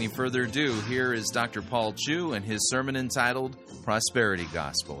without any further ado, here is Dr. Paul Choo and his sermon entitled Prosperity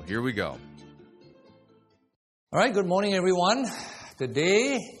Gospel. Here we go. All right, good morning, everyone.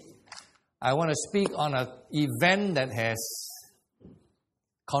 Today, I want to speak on an event that has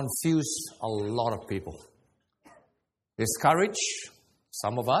confused a lot of people, discouraged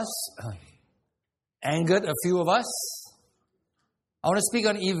some of us, angered a few of us. I want to speak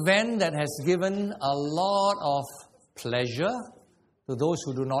on an event that has given a lot of pleasure to those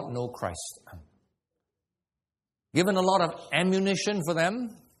who do not know Christ. Given a lot of ammunition for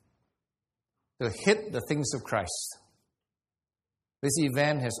them to hit the things of Christ. This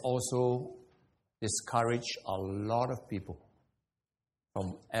event has also discouraged a lot of people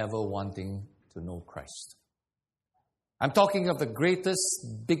from ever wanting to know Christ. I'm talking of the greatest,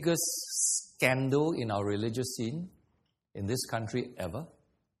 biggest scandal in our religious scene in this country ever.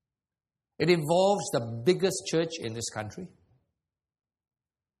 It involves the biggest church in this country.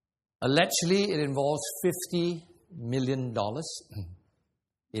 Allegedly, it involves $50 million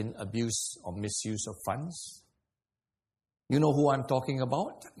in abuse or misuse of funds. You know who I'm talking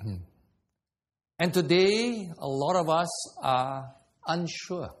about? And today, a lot of us are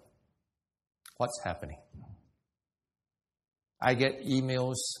unsure what's happening. I get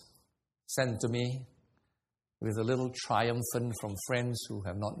emails sent to me with a little triumphant from friends who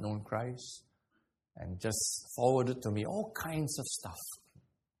have not known Christ and just forwarded to me all kinds of stuff.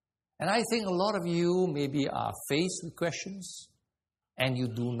 And I think a lot of you maybe are faced with questions and you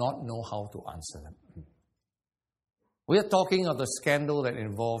do not know how to answer them. We are talking of the scandal that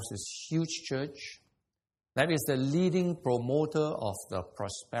involves this huge church that is the leading promoter of the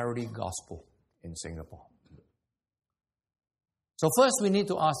prosperity gospel in Singapore. So first we need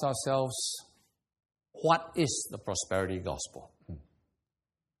to ask ourselves, what is the prosperity gospel?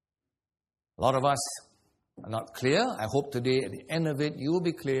 A lot of us are not clear. I hope today at the end of it you will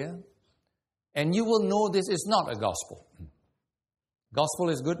be clear and you will know this is not a gospel. Gospel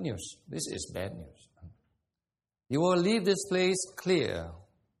is good news. This is bad news. You will leave this place clear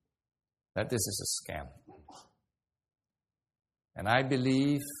that this is a scam. And I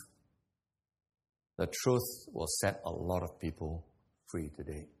believe the truth will set a lot of people free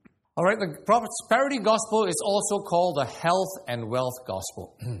today. All right, the prosperity gospel is also called the health and wealth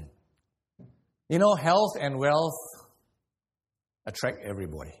gospel. You know, health and wealth attract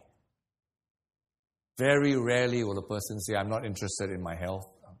everybody. Very rarely will a person say, I'm not interested in my health.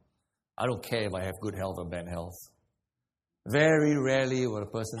 I don't care if I have good health or bad health. Very rarely will a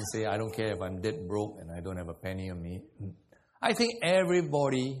person say, I don't care if I'm dead broke and I don't have a penny on me. I think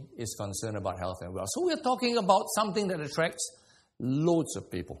everybody is concerned about health and wealth. So we're talking about something that attracts loads of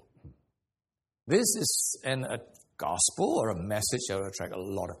people. This is a gospel or a message that will attract a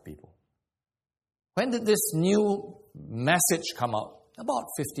lot of people. When did this new message come out? About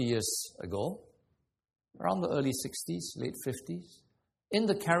 50 years ago, around the early 60s, late 50s, in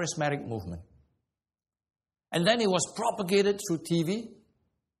the charismatic movement. And then it was propagated through TV.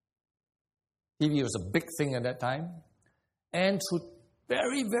 TV was a big thing at that time. And through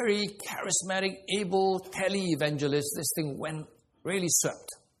very, very charismatic, able tele-evangelists, this thing really swept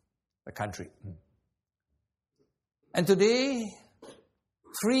the country. And today,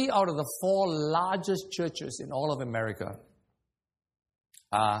 3 out of the 4 largest churches in all of America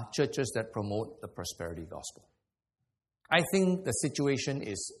are churches that promote the prosperity gospel. I think the situation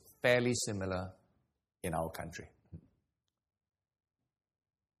is fairly similar in our country.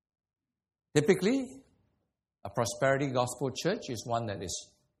 Typically, a prosperity gospel church is one that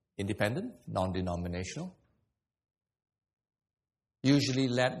is independent, non-denominational, usually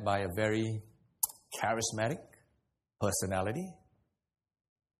led by a very charismatic personality,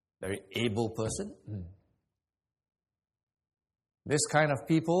 very able person. This kind of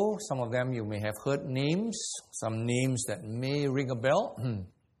people, some of them you may have heard names, some names that may ring a bell.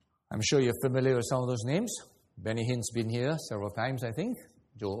 I'm sure you're familiar with some of those names. Benny Hinn's been here several times, I think.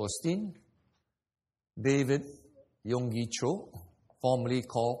 Joel Osteen, David Yonggi Cho, formerly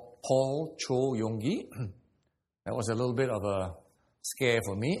called Paul Cho Yonggi. That was a little bit of a scare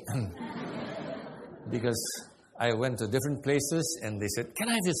for me because I went to different places and they said, "Can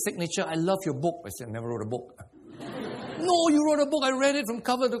I have your signature? I love your book." I said, "I never wrote a book." "No, you wrote a book. I read it from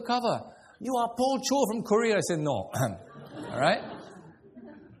cover to cover. You are Paul Cho from Korea." I said, "No." All right?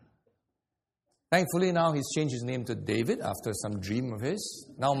 Thankfully, now he's changed his name to David after some dream of his.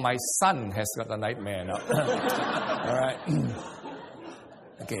 Now my son has got a nightmare now. All right?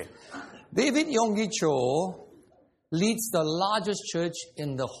 Okay. David Yonggi Cho leads the largest church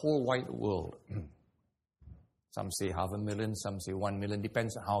in the whole wide world. Some say 500,000, some say 1 million,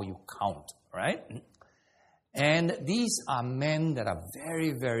 depends on how you count, right? And these are men that are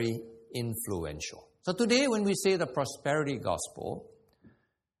very, very influential. So today when we say the prosperity gospel,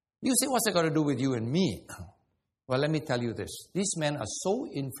 you say, "What's that got to do with you and me?" Well, let me tell you this. These men are so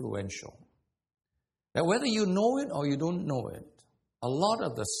influential that whether you know it or you don't know it, a lot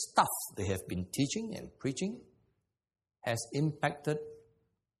of the stuff they have been teaching and preaching has impacted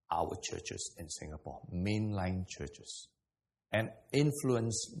our churches in Singapore, mainline churches, and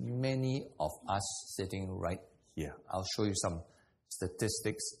influenced many of us sitting right here. I'll show you some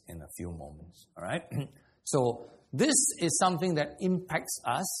statistics in a few moments, all right? So this is something that impacts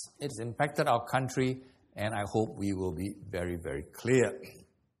us. It's impacted our country, and I hope we will be very, very clear.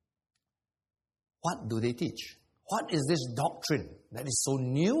 What do they teach? What is this doctrine that is so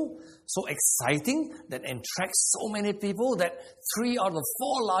new, so exciting, that attracts so many people, that 3 out of the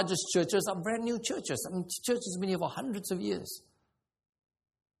 4 largest churches are brand new churches? I mean, churches have been here for hundreds of years.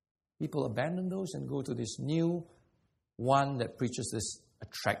 People abandon those and go to this new one that preaches this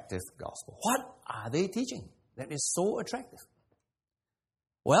attractive gospel. What are they teaching that is so attractive?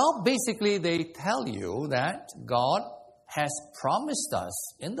 Well, basically they tell you that God has promised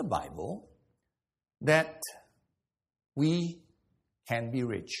us in the Bible that we can be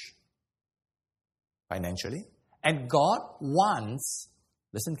rich financially. And God wants,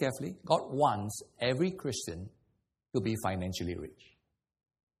 listen carefully, God wants every Christian to be financially rich.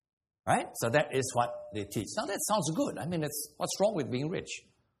 Right? So that is what they teach. Now that sounds good. I mean, what's wrong with being rich?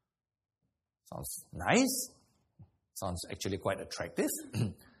 Sounds nice. Sounds actually quite attractive.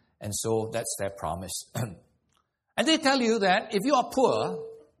 And so that's their promise. And they tell you that if you are poor,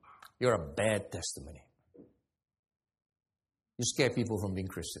 you're a bad testimony. You scare people from being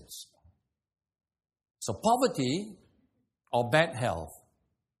Christians. So poverty or bad health,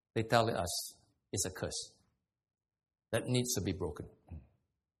 they tell us, is a curse that needs to be broken.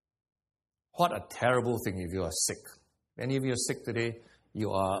 What a terrible thing if you are sick. Any of you are sick today,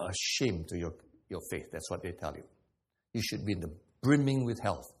 you are ashamed to your faith. That's what they tell you. You should be brimming with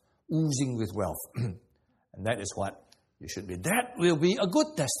health, oozing with wealth. And that is what you should be. That will be a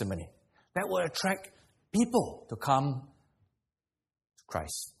good testimony. That will attract people to come to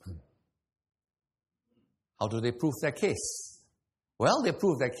Christ. How do they prove their case? Well, they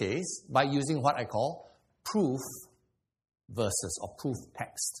prove their case by using what I call proof verses or proof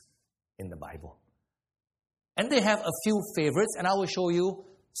text in the Bible. And they have a few favorites, and I will show you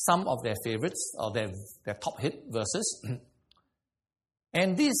some of their favorites, or their top hit verses.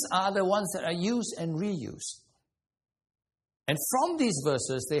 And these are the ones that are used and reused. And from these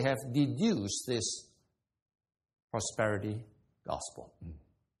verses, they have deduced this prosperity gospel.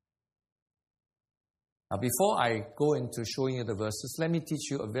 Now, before I go into showing you the verses, let me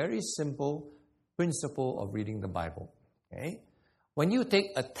teach you a very simple principle of reading the Bible. Okay? When you take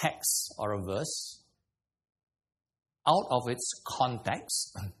a text or a verse out of its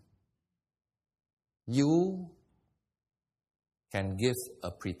context, you can give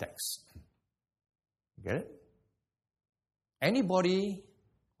a pretext. Get it? Anybody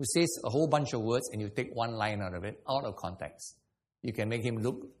who says a whole bunch of words and you take one line out of it, out of context, you can make him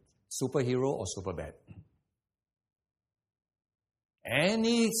look superhero or super bad.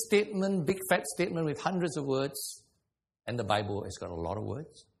 Any statement, big fat statement with hundreds of words, and the Bible has got a lot of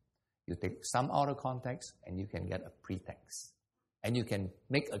words, you take some out of context and you can get a pretext. And you can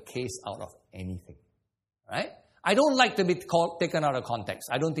make a case out of anything. Right? I don't like to be taken out of context.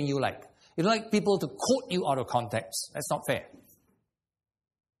 I don't think you like. You don't like people to quote you out of context. That's not fair.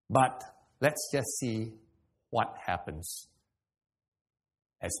 But let's just see what happens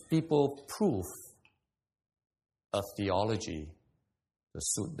as people prove a theology to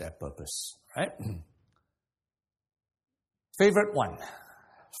suit their purpose. Right? Favorite one.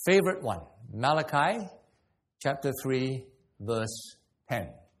 Malachi chapter 3, verse 10.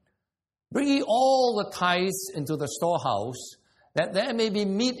 Bring ye all the tithes into the storehouse, that there may be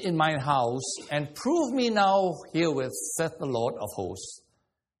meat in mine house, and prove me now herewith, saith the Lord of hosts,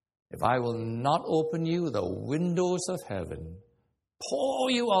 if I will not open you the windows of heaven,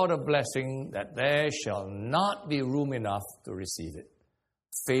 pour you out a blessing, that there shall not be room enough to receive it.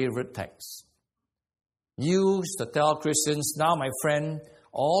 Favorite text. Used to tell Christians, now my friend,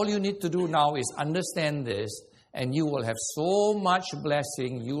 all you need to do now is understand this, and you will have so much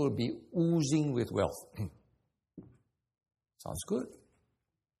blessing, you will be oozing with wealth. Sounds good.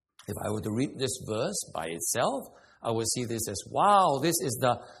 If I were to read this verse by itself, I would see this as, wow, this is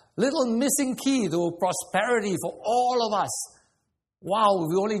the little missing key to prosperity for all of us. Wow,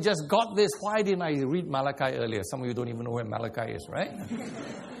 we only just got this. Why didn't I read Malachi earlier? Some of you don't even know where Malachi is, right?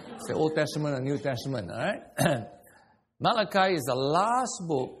 It's the Old Testament and New Testament, all right? Malachi is the last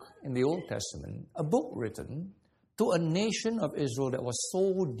book in the Old Testament, a book written to a nation of Israel that was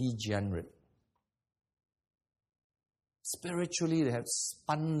so degenerate. Spiritually, they had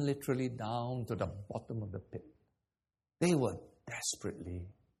spun literally down to the bottom of the pit. They were desperately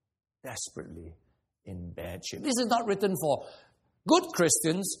in bad shape. This is not written for good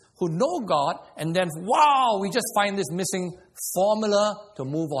Christians who know God and then, wow, we just find this missing formula to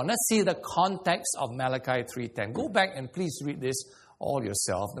move on. Let's see the context of Malachi 3:10. Go back and please read this all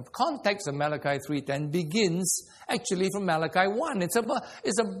yourself. The context of Malachi 3:10 begins actually from Malachi 1. It's a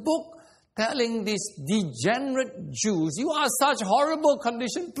book telling these degenerate Jews, you are such horrible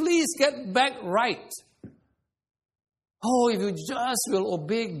condition, please get back right. Oh, if you just will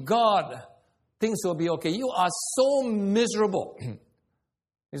obey God, things will be okay. You are so miserable.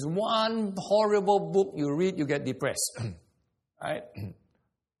 It's one horrible book you read, you get depressed. Right?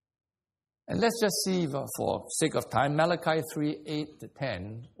 And let's just see, for sake of time, Malachi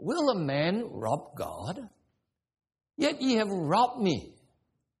 3:8-10. Will a man rob God? Yet ye have robbed me.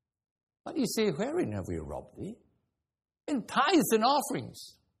 But ye say, wherein have we robbed thee? In tithes and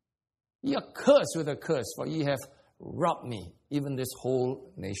offerings. Ye are cursed with a curse, for ye have robbed me, even this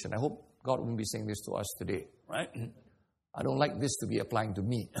whole nation. I hope God won't be saying this to us today, right? I don't like this to be applying to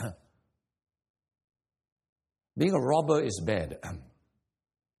me. Being a robber is bad.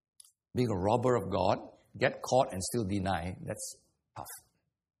 Being a robber of God, get caught and still deny, that's tough,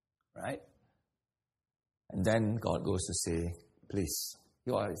 right? And then God goes to say, please,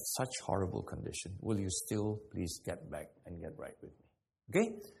 you are in such horrible condition. Will you still please get back and get right with me?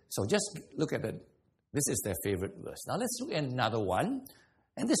 Okay? So just look at it. This is their favorite verse. Now let's look at another one.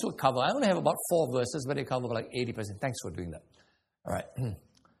 And this will cover, I only have about 4 verses, but they cover like 80%. Thanks for doing that. All right. 2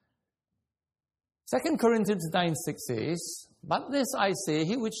 Corinthians 9:6 says, but this I say,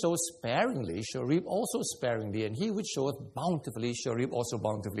 he which sows sparingly shall reap also sparingly, and he which soweth bountifully shall reap also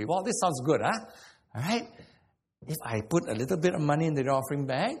bountifully. Well, this sounds good, huh? All right. If I put a little bit of money in the offering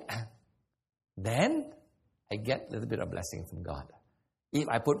bag, then I get a little bit of blessing from God. If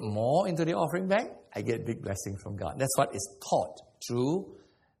I put more into the offering bag, I get big blessing from God. That's what is taught through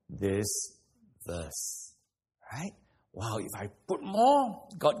this verse. Right? Wow, if I put more,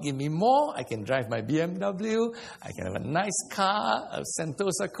 God give me more, I can drive my BMW, I can have a nice car, a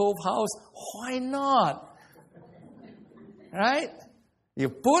Sentosa Cove house. Why not? Right? You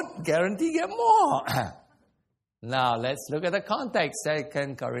put, guarantee get more. Now, let's look at the context.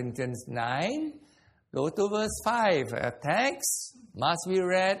 2 Corinthians 9. Go to verse 5. A text must be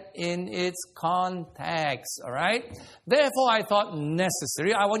read in its context. All right? Therefore, I thought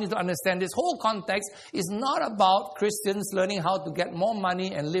necessary. I want you to understand this whole context is not about Christians learning how to get more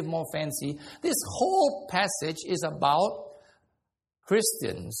money and live more fancy. This whole passage is about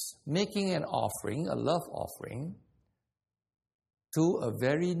Christians making an offering, a love offering, to a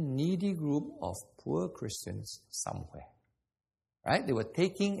very needy group of poor Christians somewhere. Right? They were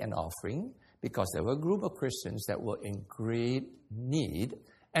taking an offering because there were a group of Christians that were in great need.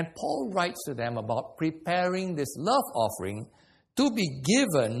 And Paul writes to them about preparing this love offering to be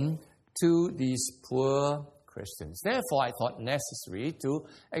given to these poor Christians. Therefore, I thought necessary to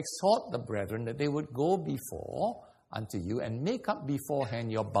exhort the brethren that they would go before unto you and make up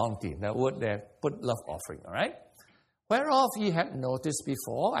beforehand your bounty. That word there, put love offering, all right? Whereof ye had noticed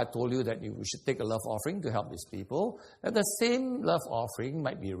before, I told you that we should take a love offering to help these people, that the same love offering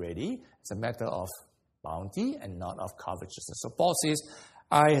might be ready. It's a matter of bounty and not of covetousness. So Paul says,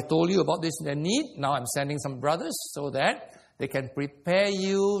 I told you about this in their need. Now I'm sending some brothers so that they can prepare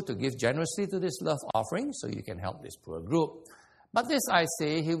you to give generously to this love offering so you can help this poor group. But this I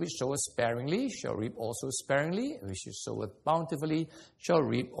say, he which soweth sparingly shall reap also sparingly, and which soweth bountifully shall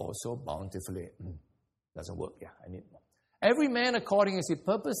reap also bountifully. Doesn't work, yeah, I need more. Every man according as he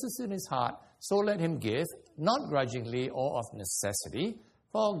purposes in his heart, so let him give, not grudgingly or of necessity,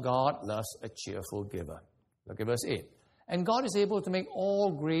 for God loves a cheerful giver. Look at verse 8. And God is able to make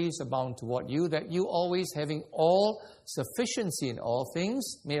all grace abound toward you, that you always having all sufficiency in all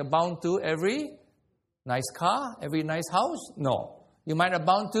things, may abound to every nice car, every nice house? No. You might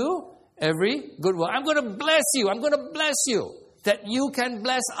abound to every good work. I'm going to bless you. I'm going to bless you, that you can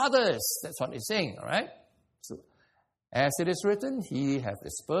bless others. That's what it's saying, all right? So, as it is written, he hath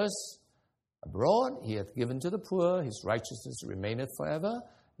dispersed abroad, he hath given to the poor, his righteousness remaineth forever.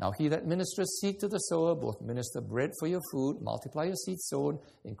 Now he that ministereth seed to the sower, both minister bread for your food, multiply your seed sown,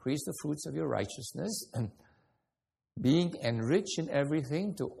 increase the fruits of your righteousness, being enriched in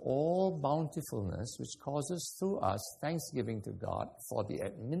everything to all bountifulness, which causes through us thanksgiving to God, for the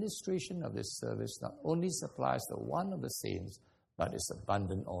administration of this service not only supplies the one of the saints, but is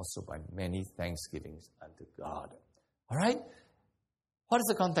abundant also by many thanksgivings unto God. All right? What is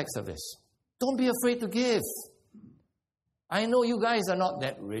the context of this? Don't be afraid to give. I know you guys are not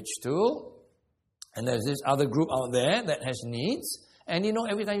that rich too. And there's this other group out there that has needs. And you know,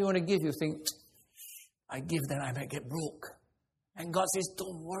 every time you want to give, you think, I give, then I might get broke. And God says,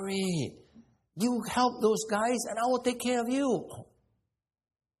 don't worry. You help those guys and I will take care of you.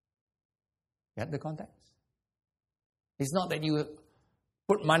 Get the context? It's not that you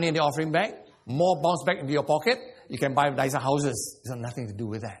put money in the offering bag, more bounce back into your pocket, you can buy nicer houses. It's got nothing to do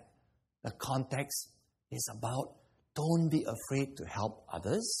with that. The context is about don't be afraid to help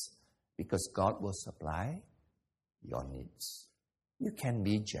others because God will supply your needs. You can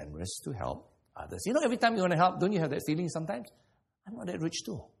be generous to help others. You know, every time you want to help, don't you have that feeling sometimes? I'm not that rich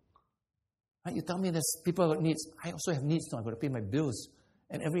too. Right? You tell me there's people with needs. I also have needs too. I've got to pay my bills.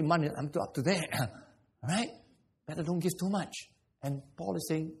 And every month I'm up to there. All right? Better don't give too much. And Paul is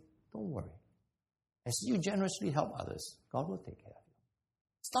saying, don't worry. As you generously help others, God will take care of you.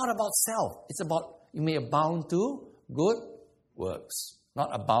 It's not about self. It's about you may abound to good works, not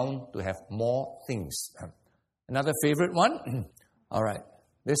abound to have more things. Another favorite one? All right,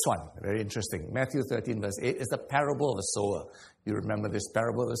 this one, very interesting. Matthew 13 verse 8 is the parable of the sower. You remember this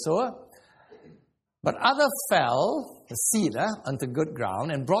parable of the sower? But other fell, the seed, unto good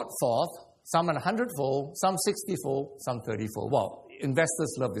ground and brought forth some 100-fold, some 60-fold, some 30-fold. Wow,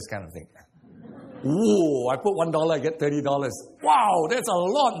 investors love this kind of thing. Ooh, I put $1, I get $30. Wow, that's a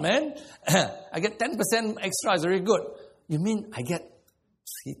lot, man. I get 10% extra, is very good. You mean I get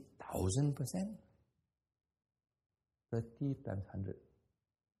 3,000%? 30 times 100.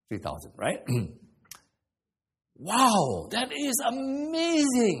 3,000, right? Wow, that is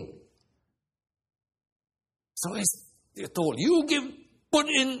amazing. So you're told, you put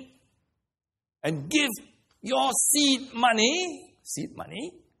in and give your seed money,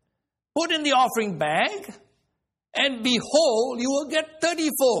 put in the offering bag, and behold, you will get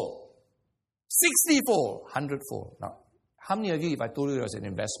 30-fold, 60-fold, 100-fold. Now, how many of you, if I told you there was an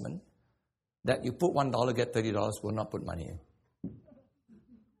investment, that you put $1, get $30, will not put money in?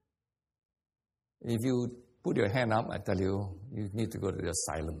 If you put your hand up, I tell you, you need to go to the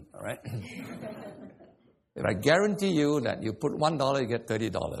asylum, all right? If I guarantee you that you put $1, you get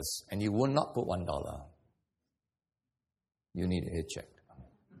 $30, and you will not put $1, you need a head check.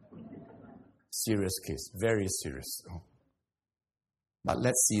 Serious case, very serious. But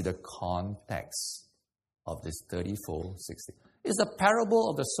let's see the context of this 30-fold, 60. It's the parable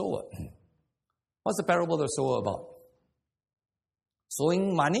of the sower. What's the parable of the sower about?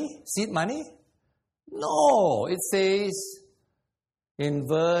 Sowing money? Seed money? No, it says in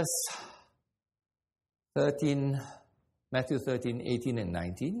verse 13, Matthew 13, 18 and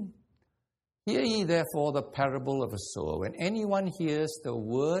 19, hear ye therefore the parable of a sower. When anyone hears the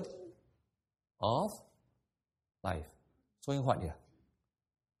word of life. Sowing what here?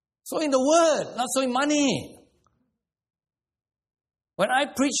 Sowing the word, not sowing money. When I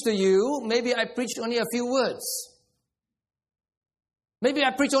preach to you, maybe I preached only a few words. Maybe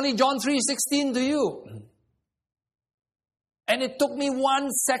I preached only John 3:16 to you. And it took me 1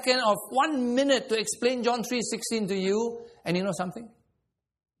 second or 1 minute to explain John 3:16 to you. And you know something?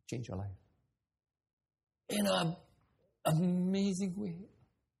 Change your life. In an amazing way.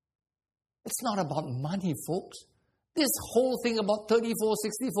 It's not about money, folks. This whole thing about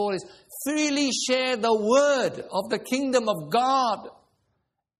 34:64 is freely share the word of the kingdom of God.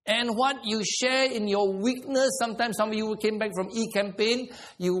 And what you share in your weakness, sometimes some of you came back from e-campaign,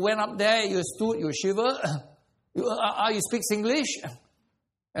 you went up there, you stood, you shiver, you speak English,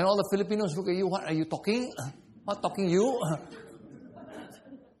 and all the Filipinos look at you, what are you talking? What talking you?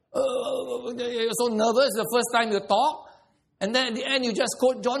 You're so nervous the first time you talk, and then at the end you just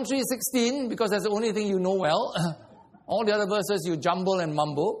quote John 3:16 because that's the only thing you know well. All the other verses you jumble and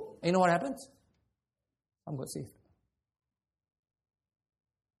mumble. And you know what happens? Some got saved.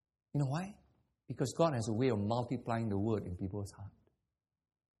 You know why? Because God has a way of multiplying the word in people's heart.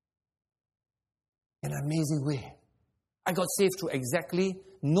 In an amazing way. I got saved through exactly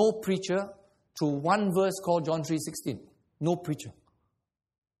no preacher, through one verse called John 3:16. No preacher.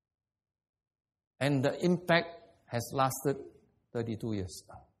 And the impact has lasted 32 years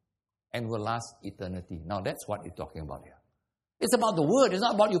now. And will last eternity. Now that's what you're talking about here. It's about the word. It's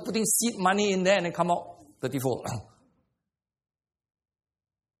not about you putting seed money in there and then come out 34.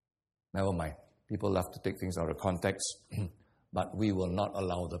 Never mind. People love to take things out of context. But we will not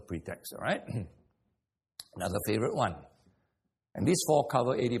allow the pretext, all right? Another favorite one. And these four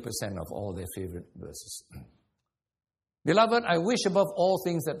cover 80% of all their favorite verses. Beloved, I wish above all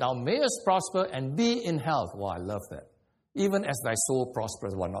things that thou mayest prosper and be in health. Wow, I love that. Even as thy soul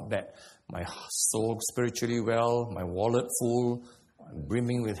prospers. Well, not bad. My soul spiritually well, my wallet full, I'm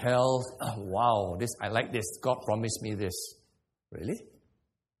brimming with health. Wow, I like this. God promised me this. Really?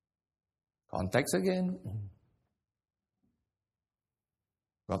 Context again.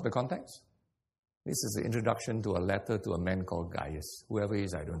 Got the context? This is the introduction to a letter to a man called Gaius. Whoever he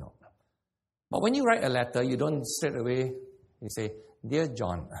is, I don't know. But when you write a letter, you don't straight away, you say, Dear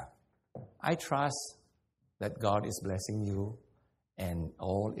John, I trust that God is blessing you and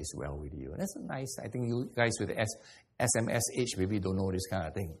all is well with you. That's nice. I think you guys with the SMS age maybe don't know this kind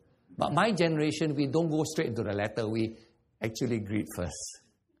of thing. But my generation, we don't go straight into the letter. We actually greet first.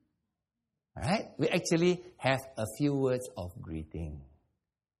 All right? We actually have a few words of greeting.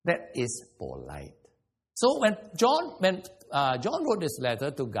 That is polite. So when John wrote this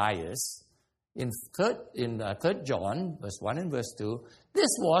letter to Gaius in 3 John, verse 1 and verse 2, this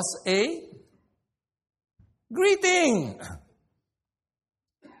was a greeting.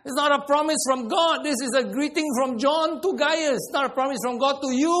 It's not a promise from God. This is a greeting from John to Gaius. It's not a promise from God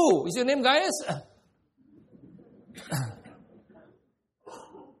to you. Is your name Gaius?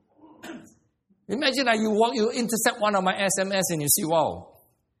 Imagine that you intercept one of my SMS and you see, wow.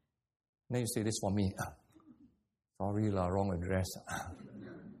 Then you say, this for me. Sorry, wrong address.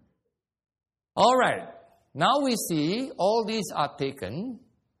 All right. Now we see all these are taken,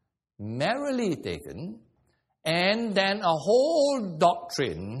 merrily taken, and then a whole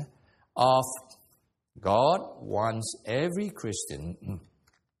doctrine of God wants every Christian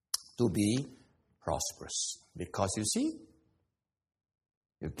to be prosperous. Because you see,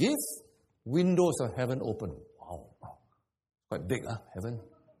 you give, windows of heaven open. Wow. Quite big, heaven.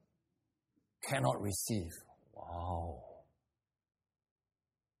 Cannot receive. Wow.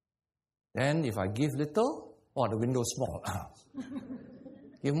 Then if I give little, the window small.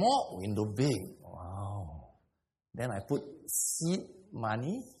 Give more, window big. Wow. Then I put seed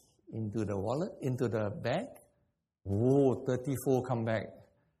money into the wallet, into the bag. 34 come back.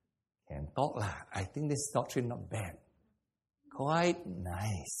 Can talk lah. I think this doctrine not bad. Quite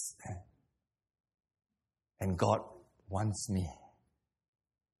nice. And God wants me,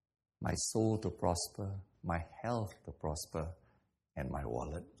 my soul to prosper, my health to prosper, and my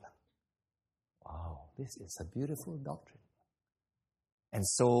wallet. Wow, this is a beautiful doctrine. And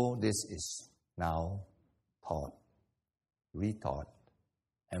so this is now taught, retaught,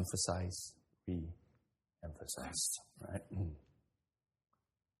 emphasized, re-emphasized. Right?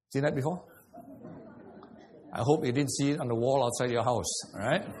 Seen that before? I hope you didn't see it on the wall outside your house.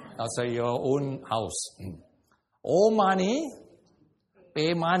 Right? Outside your own house. All money,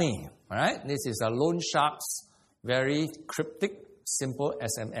 pay money. Right? This is a loan shark's very cryptic, simple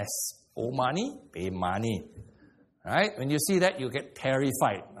SMS. Owe money, pay money. Right? When you see that, you get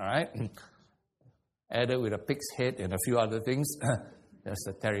terrified. All right? Added with a pig's head and a few other things. That's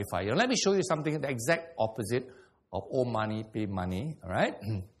the terrifier. Let me show you something, the exact opposite of owe money, pay money, all right?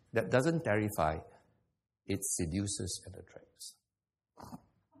 That doesn't terrify. It seduces and attracts.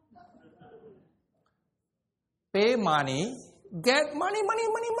 Pay money, get money.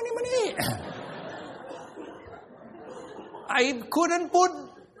 I couldn't put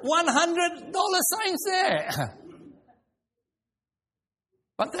 $100 signs there.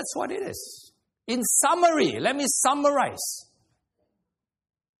 But that's what it is. In summary, let me summarize.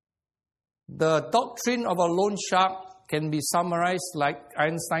 The doctrine of a loan shark can be summarized like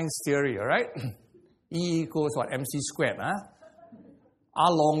Einstein's theory, all right? E equals what? MC squared, huh? Ah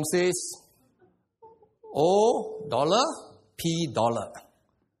Long says, O dollar, P dollar.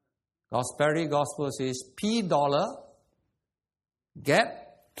 Prosperity Gospel says, P dollar, get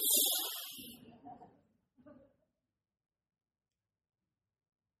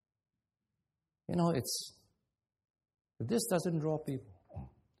if this doesn't draw people,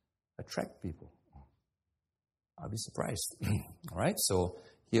 attract people, I'll be surprised. All right, so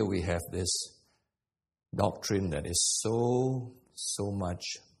here we have this doctrine that is so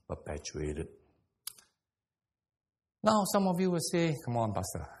much perpetuated. Now, some of you will say, come on,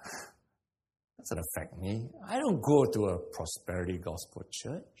 Pastor, that doesn't affect me. I don't go to a prosperity gospel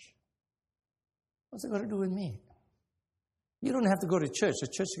church. What's it got to do with me? You don't have to go to church. The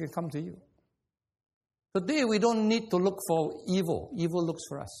church can come to you. Today, we don't need to look for evil. Evil looks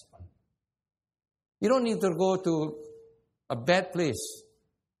for us. You don't need to go to a bad place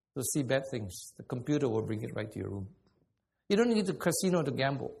to see bad things. The computer will bring it right to your room. You don't need to casino to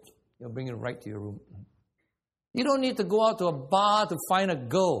gamble. It'll bring it right to your room. You don't need to go out to a bar to find a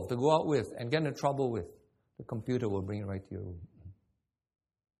girl to go out with and get into trouble with. The computer will bring it right to your room.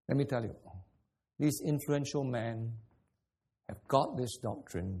 Let me tell you, these influential men have got this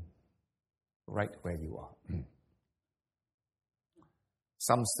doctrine right where you are.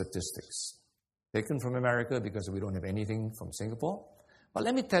 Some statistics taken from America because we don't have anything from Singapore. But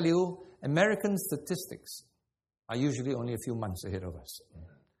let me tell you, American statistics are usually only a few months ahead of us.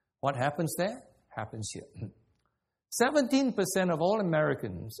 What happens there happens here. 17% of all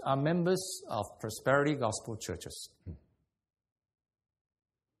Americans are members of prosperity gospel churches.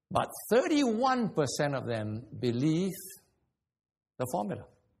 But 31% of them believe the formula.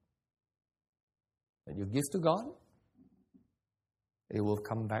 That you give to God, it will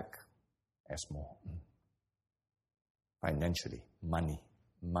come back as more. Financially, money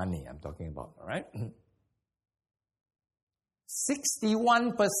I'm talking about, all right?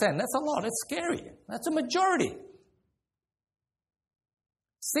 61%, that's a lot, that's scary. That's a majority.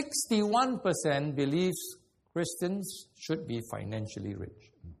 61% believes Christians should be financially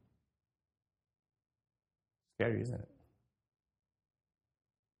rich. Scary, isn't it?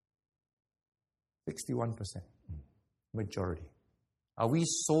 61%. Majority. Are we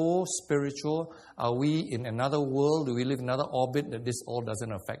so spiritual? Are we in another world? Do we live in another orbit that this all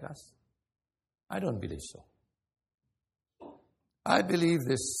doesn't affect us? I don't believe so. I believe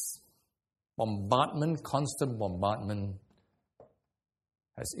this bombardment, constant bombardment,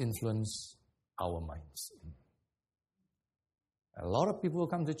 has influenced our minds. A lot of people will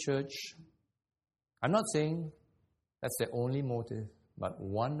come to church. I'm not saying that's their only motive, but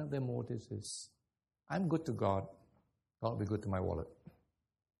one of their motives is, I'm good to God, God will be good to my wallet.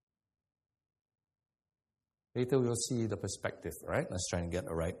 Later we'll see the perspective, right? Let's try and get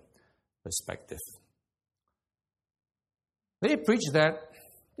the right perspective. They preach that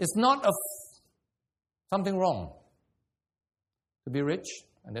it's not something wrong to be rich,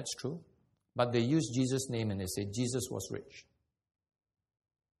 and that's true. But they use Jesus' name and they say Jesus was rich.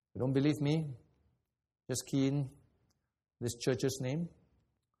 You don't believe me? Just key in this church's name.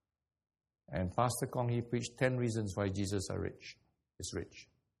 And Pastor Kong Hee preached 10 reasons why Jesus is rich.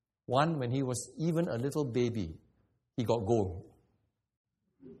 One, when he was even a little baby, he got gold.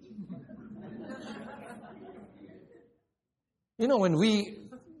 You know, when we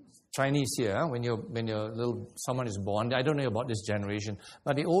Chinese here, when someone is born, I don't know about this generation,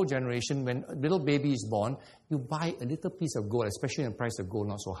 but the old generation, when a little baby is born, you buy a little piece of gold, especially when the price of gold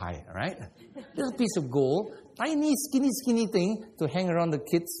not so high, right? Little piece of gold, tiny, skinny thing to hang around the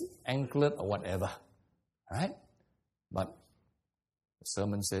kid's anklet or whatever, right? But the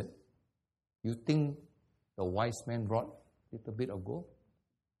sermon said, you think the wise man brought a little bit of gold?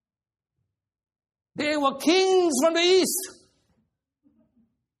 They were kings from the east.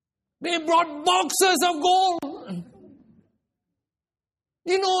 They brought boxes of gold.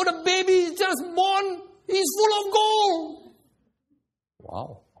 You know, the baby is just born. He's full of gold.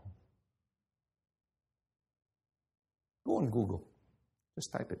 Wow. Go on Google.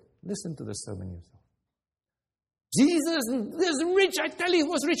 Just type it. Listen to the sermon yourself. Jesus is rich. I tell you, he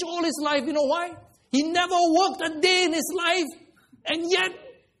was rich all his life. You know why? He never worked a day in his life, and yet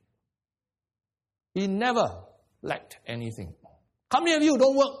he never lacked anything. How many of you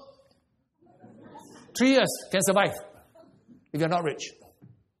don't work? 3 years can survive if you're not rich.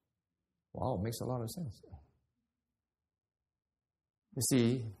 Wow, makes a lot of sense. You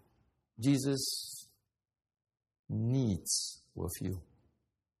see, Jesus' needs were few.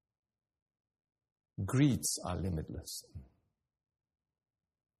 Greeds are limitless.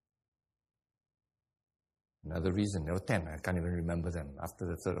 Another reason, there were 10, I can't even remember them. After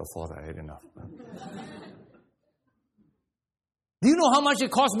the third or fourth, I had enough. Do you know how much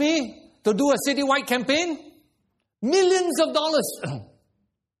it cost me to do a citywide campaign? Millions of dollars.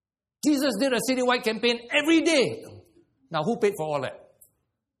 Jesus did a citywide campaign every day. Now, who paid for all that?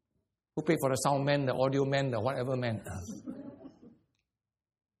 Who paid for the sound man, the audio man, the whatever man?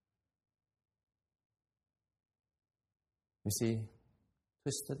 You see,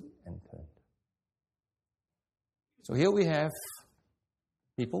 twisted and turned. So here we have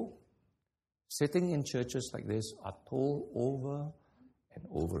people sitting in churches like this are told over and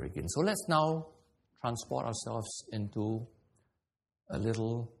over again. So let's now transport ourselves into a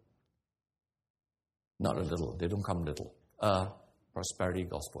little, not a little, they don't come little, a prosperity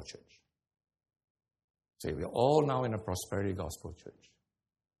gospel church. So we're all now in a prosperity gospel church.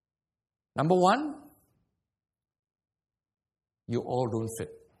 Number one, you all don't fit.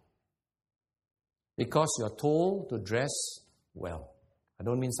 Because you're told to dress well. I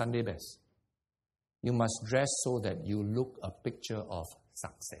don't mean Sunday best. You must dress so that you look a picture of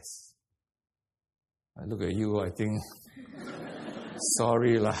success. I look at you, I think,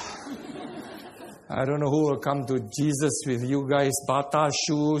 sorry lah. I don't know who will come to Jesus with you guys. Bata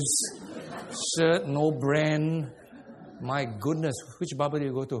shoes, shirt, no brand. My goodness, which barber do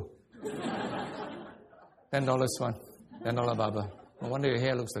you go to? $10 one. $10 barber. No wonder your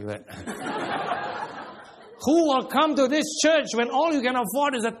hair looks like that. Who will come to this church when all you can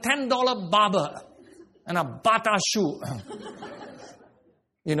afford is a $10 barber and a Bata shoe?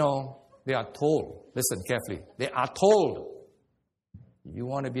 You know, they are told, listen carefully, they are told, if you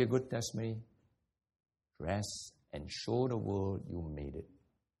want to be a good testimony, dress and show the world you made it.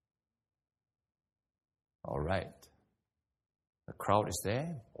 All right. The crowd is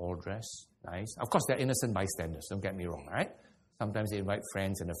there, all dressed, nice. Of course, they're innocent bystanders, don't get me wrong, all right? Sometimes they invite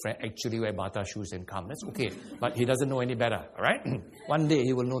friends and the friend actually wear Bata shoes and come. That's okay. But he doesn't know any better, all right? One day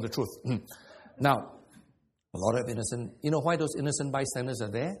he will know the truth. Now, a lot of innocent, you know why those innocent bystanders are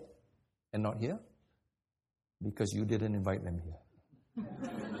there and not here? Because you didn't invite them here.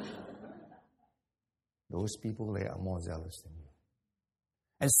 Those people there are more zealous than you.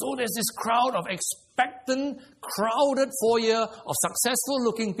 And so there's this crowd of expectant, crowded foyer of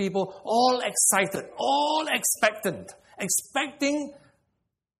successful-looking people, all excited, all expectant, expecting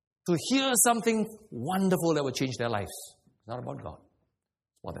to hear something wonderful that will change their lives. It's not about God.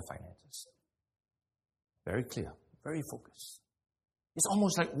 It's about their finances. Very clear, very focused. It's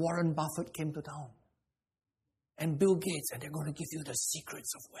almost like Warren Buffett came to town. And Bill Gates, and they're going to give you the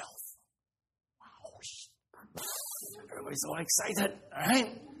secrets of wealth. Wow. Everybody's all excited, all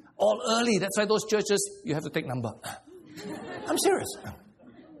right? All early. That's why those churches, you have to take number. I'm serious.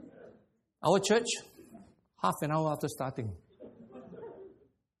 Our church, half an hour after starting.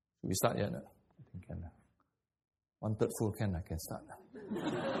 We start yet? I think can. 1/3 full can, I can start.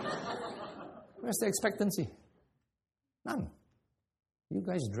 Where's the expectancy? None. You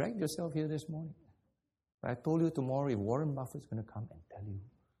guys dragged yourself here this morning. But I told you tomorrow if Warren Buffett's going to come and tell you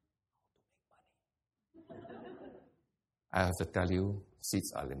how to make money, I have to tell you,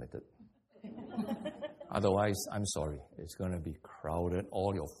 seats are limited. Otherwise, I'm sorry. It's going to be crowded.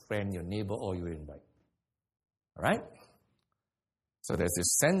 All your friend, your neighbor, all you invite. All right? So there's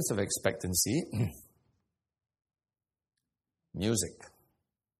this sense of expectancy. Music.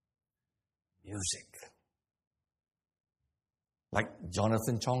 Like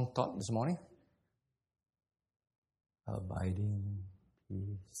Jonathan Chong taught this morning. Abiding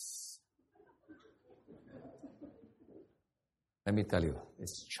peace. Let me tell you,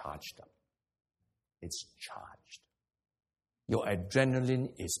 it's charged up. It's charged. Your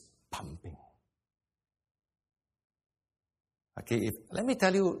adrenaline is pumping. Okay, let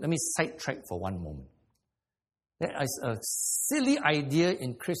me sidetrack for one moment. There is a silly idea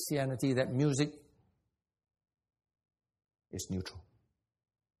in Christianity that music is neutral.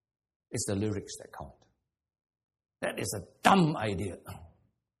 It's the lyrics that count. That is a dumb idea.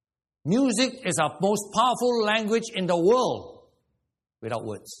 Music is our most powerful language in the world without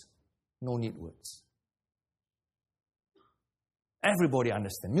words. No need words. Everybody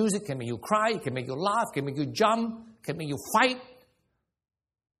understands. Music can make you cry, can make you laugh, can make you jump, can make you fight.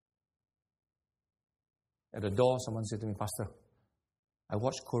 At the door, someone said to me, Pastor, I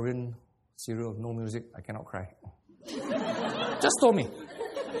watch Korean serial, no music, I cannot cry. Just told me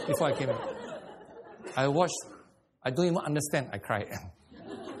before I came in. I don't even understand, I cry.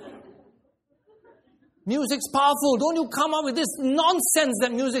 Music's powerful. Don't you come up with this nonsense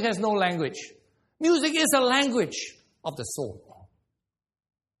that music has no language. Music is a language of the soul.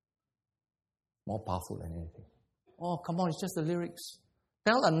 More powerful than anything. Oh, come on, it's just the lyrics.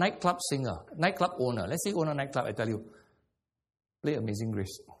 Tell a nightclub singer, nightclub owner, let's say own a nightclub, I tell you, play Amazing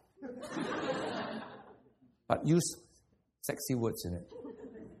Grace. But use sexy words in it.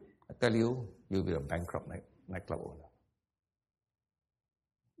 I tell you, you'll be a bankrupt nightclub owner.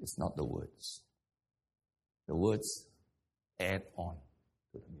 It's not the words. The words add on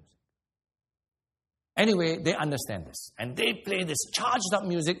to the music. Anyway, they understand this. And they play this charged up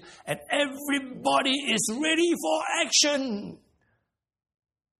music, and everybody is ready for action.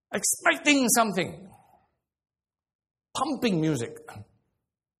 Expecting something. Pumping music.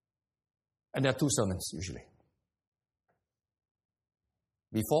 And there are two sermons usually.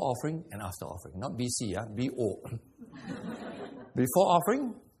 Before offering and after offering. Not BC, B-O. Before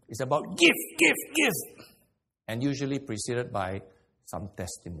offering is about give. And usually preceded by some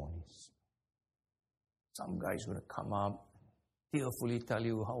testimonies. Some guy's going to come up, tearfully tell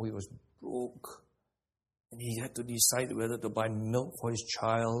you how he was broke. And he had to decide whether to buy milk for his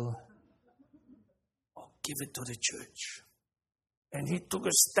child or give it to the church. And he took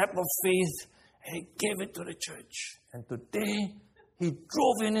a step of faith and he gave it to the church. And today, he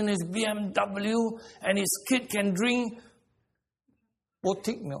drove in his BMW and his kid can drink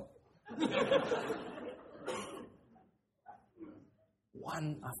boutique milk.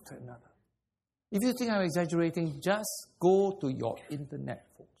 One after another. If you think I'm exaggerating, just go to your internet,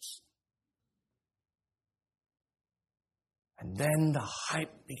 folks. And then the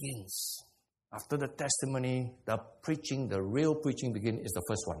hype begins. After the testimony, the preaching, the real preaching begins is the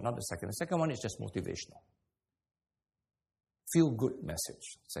first one, not the second. The second one is just motivational. Feel good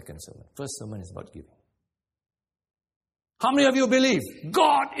message, second sermon. First sermon is about giving. How many of you believe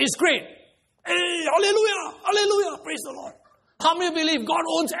God is great? Hey, hallelujah, hallelujah, praise the Lord. How many believe God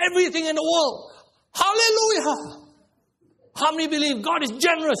owns everything in the world? Hallelujah. How many believe God is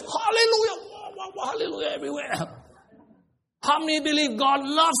generous? Hallelujah, hallelujah everywhere. How many believe God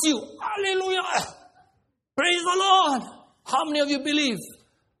loves you? Hallelujah. Praise the Lord. How many of you believe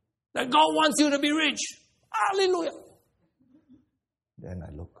that God wants you to be rich? Hallelujah. Then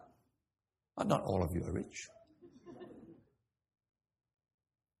I look. But not all of you are rich.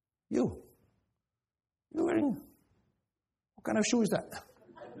 You're wearing, what kind of shoe is that?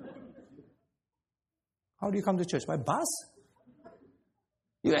 How do you come to church? By bus?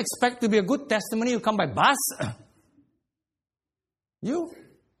 You expect to be a good testimony, you come by bus? You?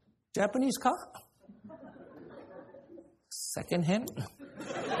 Japanese car? Second hand?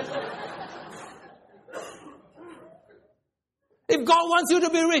 If God wants you to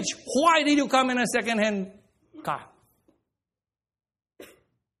be rich, why did you come in a second hand car?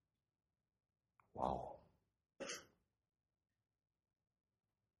 Wow.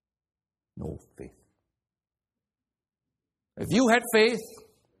 No faith. If you had faith,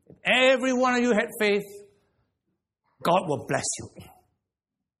 if every one of you had faith, God will bless you.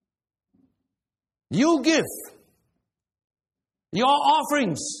 You give your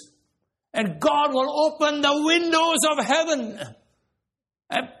offerings, and God will open the windows of heaven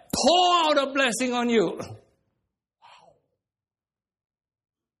and pour out a blessing on you. Wow.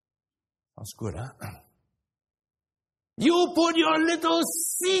 Sounds good, huh? You put your little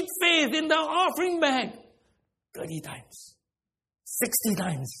seed faith in the offering bag 30 times, 60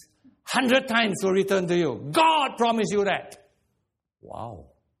 times, 100 times will return to you. God promised you that. Wow.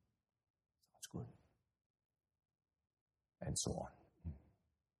 That's good. And so on.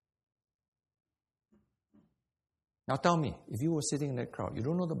 Now tell me, if you were sitting in that crowd, you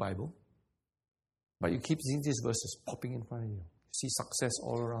don't know the Bible, but you keep seeing these verses popping in front of you. You see success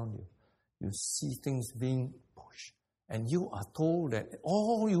all around you. You see things being pushed. And you are told that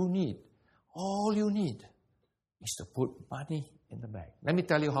all you need is to put money in the bag. Let me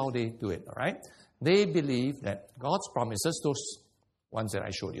tell you how they do it, all right? They believe that God's promises, those ones that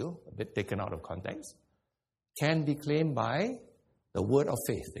I showed you, a bit taken out of context, can be claimed by the word of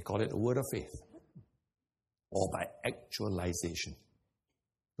faith. They call it the word of faith. Or by actualization.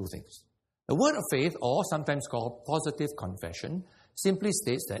 Two things. The word of faith, or sometimes called positive confession, simply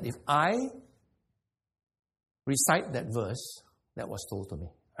states that if I recite that verse that was told to me,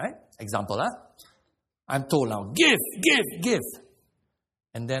 right? Example, I'm told now, give.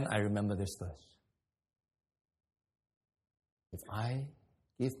 And then I remember this verse. If I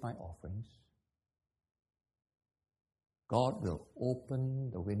give my offerings, God will open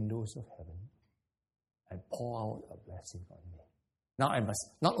the windows of heaven and pour out a blessing on me. Now I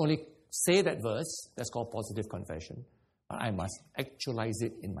must not only say that verse, that's called positive confession, but I must actualize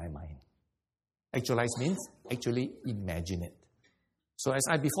it in my mind. Actualize means actually imagine it. So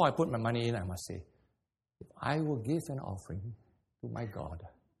before I put my money in, I must say, if I will give an offering to my God,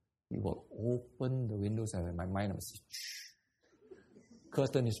 He will open the windows and in my mind I must say, shh.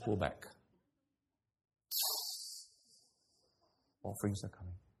 Curtain is pulled back. Offerings are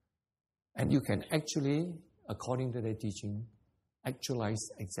coming. And you can actually, according to their teaching, actualize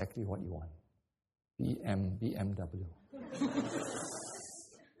exactly what you want. BMW.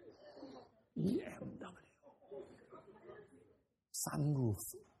 BMW. Sunroof.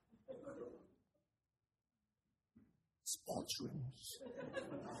 Sports rims.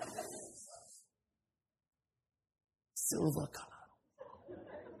 Silver color.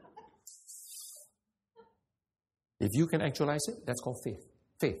 If you can actualize it, that's called faith.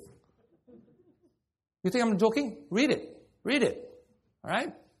 Faith. You think I'm joking? Read it. Read it. All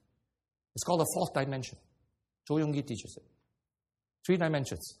right? It's called the fourth dimension. Choo Hee teaches it. 3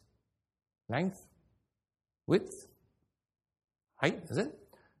 dimensions. Length, width, height, is it?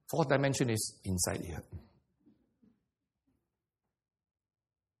 Fourth dimension is inside here.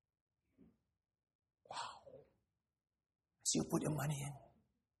 Wow. So you put your money in.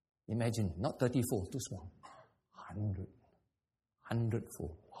 Imagine, not 30-fold, too small.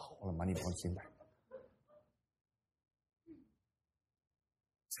 100-fold. Wow, all the money bouncing back.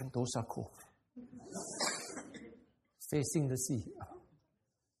 Sentosa Cove. Facing the sea.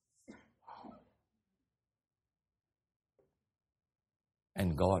 Wow.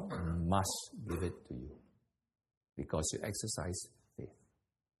 And God must give it to you because you exercise faith.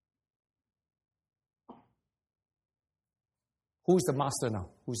 Who is the master now?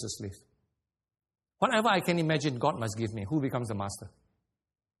 Who is the slave? Whatever I can imagine God must give me, who becomes the master?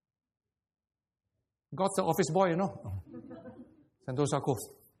 God's the office boy, you know. Sentosa Cove.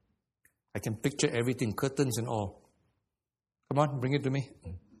 I can picture everything, curtains and all. Come on, bring it to me.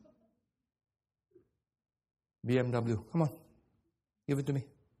 BMW, come on. Give it to me.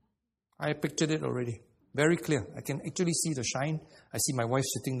 I pictured it already. Very clear. I can actually see the shine. I see my wife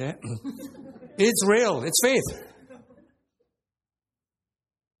sitting there. It's real. It's faith.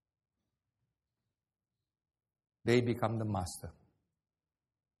 They become the master.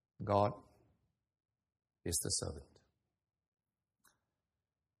 God is the servant.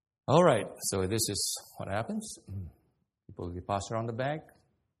 All right, so this is what happens. People will be passed around the bag.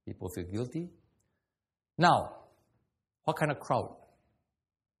 People feel guilty. Now, what kind of crowd?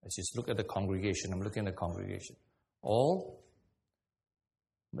 Let's just look at the congregation. I'm looking at the congregation. All,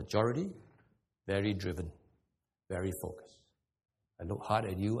 majority, very driven, very focused. I look hard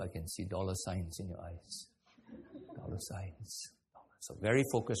at you, I can see dollar signs in your eyes. Dollar signs. So very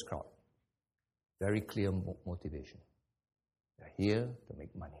focused crowd. Very clear motivation. They're here to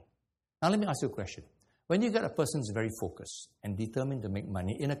make money. Now let me ask you a question. When you get a person who's very focused and determined to make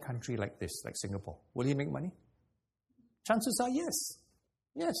money in a country like this, like Singapore, will he make money? Chances are yes.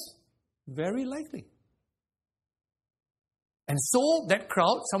 Yes. Very likely. And so that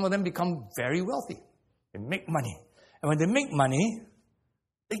crowd, some of them become very wealthy. They make money. And when they make money,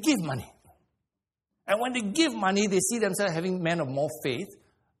 they give money. And when they give money, they see themselves having men of more faith.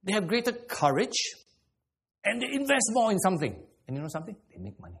 They have greater courage. And they invest more in something. And you know something? They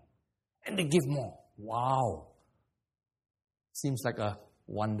make money. And they give more. Wow. Seems like a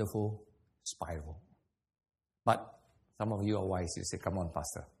wonderful spiral. But some of you are wise. You say, come on,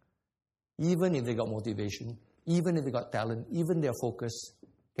 Pastor. Even if they got motivation, even if they got talent, even their focus,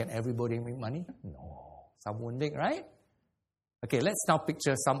 can everybody make money? No. Some won't make, right? Okay, let's now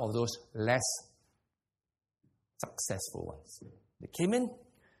picture some of those less successful ones. They came in,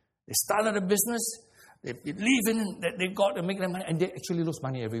 they started a business, they believe in that they got to make their money, and they actually lose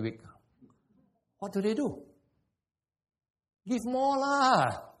money every week. What do? Give more lah.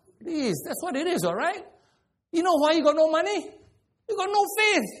 Please, that's what it is, all right? You know why you got no money? You got no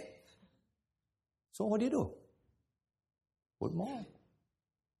faith. So what do? Put more.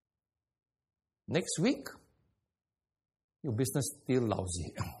 Next week, your business still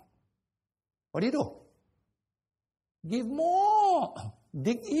lousy. What do? Give more.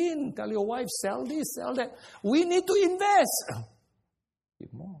 Dig in. Tell your wife, sell this, sell that. We need to invest.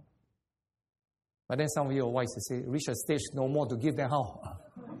 Give more. But then some of your wives say, reach a stage, no more to give, then how?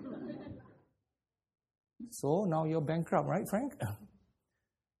 So now you're bankrupt, right, Frank?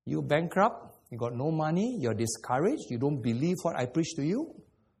 You're bankrupt, you got no money, you're discouraged, you don't believe what I preach to you.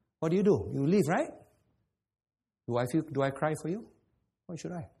 What do? You leave, right? Do I cry for you? Why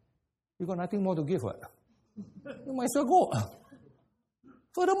should I? You got nothing more to give, what? You might as well go.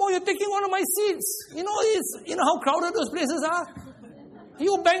 Furthermore, you're taking one of my seats. You know how crowded those places are?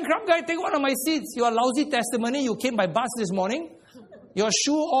 You bankrupt guy, take one of my seats. Your lousy testimony, you came by bus this morning. Your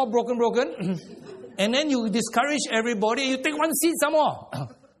shoe all broken. And then you discourage everybody. You take one seat some more.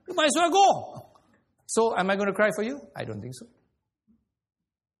 You might as well go. So, am I going to cry for you? I don't think so.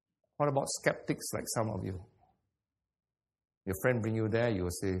 What about skeptics like some of you? Your friend bring you there, you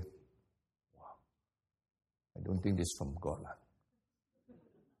will say, wow, I don't think this is from God.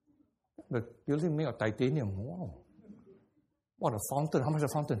 The building made of titanium. Wow. What a fountain. How much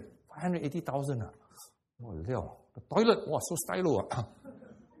is a fountain? 580,000. Oh, the toilet, wow, so stylo.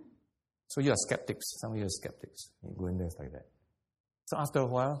 So you are skeptics. Some of you are skeptics. You go in there like that. So after a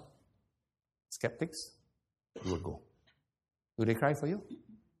while, skeptics, you will go. Do they cry for you?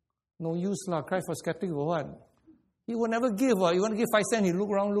 No use lah. Cry for skeptics for what? He will never give. You want to give 5 cents, he look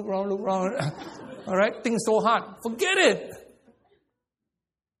around. All right? Think so hard. Forget it.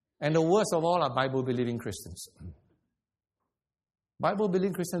 And the worst of all are Bible-believing Christians.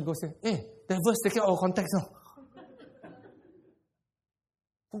 Bible-believing Christians go say, hey, that verse taken out of context now.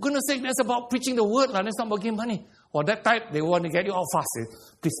 For goodness sake, that's about preaching the word. That's not about giving money. Or that type, they want to get you out fast.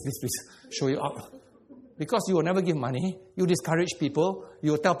 Please, show you out. Because you will never give money. You discourage people.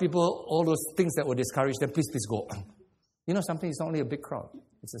 You will tell people all those things that will discourage them. Please go. You know something? It's not only a big crowd.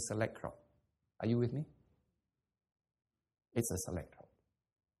 It's a select crowd. Are you with me? It's a select crowd.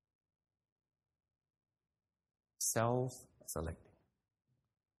 Self-selecting.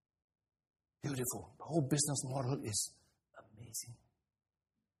 Beautiful. The whole business model is amazing.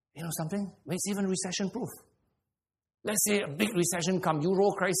 You know something? It's even recession-proof. Let's say a big recession come,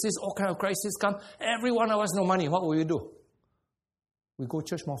 Euro crisis, all kind of crisis come. Every one of us no money. What will we do? We go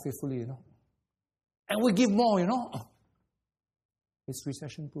church more faithfully, And we give more, It's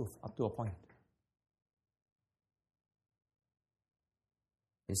recession-proof up to a point.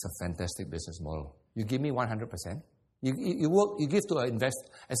 It's a fantastic business model. You give me 100%. You work. You give to an investor.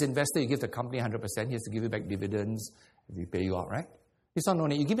 As an investor, you give the company 100%. He has to give you back dividends. We pay you out, right? It's not no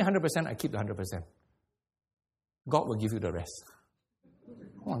need. You give me 100%, I keep the 100%. God will give you the rest.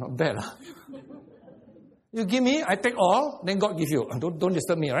 Oh, not bad. You give me, I take all, then God give you. Don't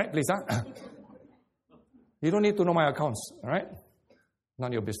disturb me, all right, please? You don't need to know my accounts, all right?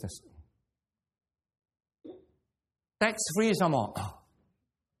 Not your business. Tax-free some more.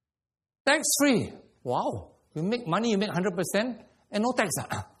 Tax-free. Wow. You make money, you make 100%, and no tax.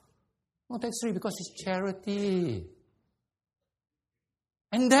 No tax-free because it's charity.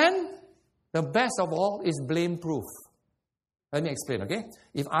 And then, the best of all is blame-proof. Let me explain, okay?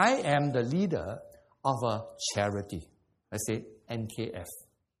 If I am the leader of a charity, let's say NKF,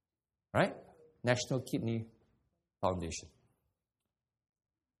 right? National Kidney Foundation.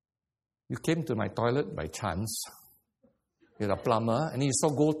 You came to my toilet by chance. You're a plumber, and you saw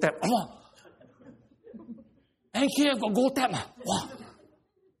gold tap. Oh! NKF got gold tap. Wow.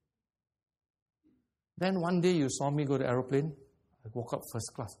 Then one day you saw me go to the aeroplane. I woke up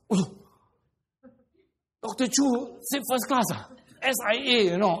first class. Oh, Dr. Choo said first class.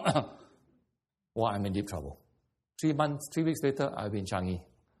 SIA, Well, I'm in deep trouble. 3 weeks later, I'll be in Changi.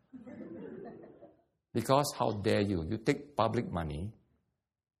 Because how dare you? You take public money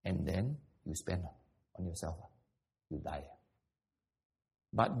and then you spend on yourself. You die.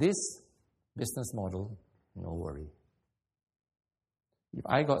 But this business model, no worry. If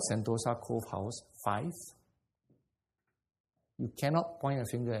I got Sentosa Cove House 5, you cannot point a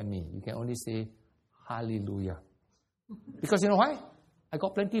finger at me. You can only say, hallelujah. Because you know why? I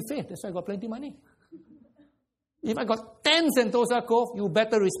got plenty of faith. That's why I got plenty of money. If I got 10 Sentosa Cove, you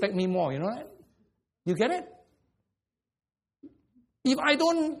better respect me more. You know that? You get it? If I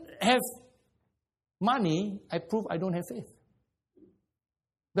don't have money, I prove I don't have faith.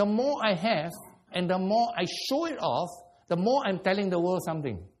 The more I have, and the more I show it off, the more I'm telling the world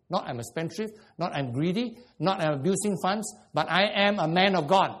something. Not I'm a spendthrift, not I'm greedy, not I'm abusing funds, but I am a man of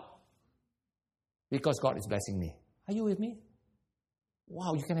God. Because God is blessing me. Are you with me?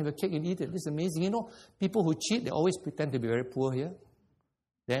 Wow, you can have a cake and eat it. This is amazing. People who cheat, they always pretend to be very poor here.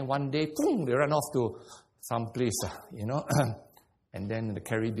 Then one day, boom, they run off to some place, and then in the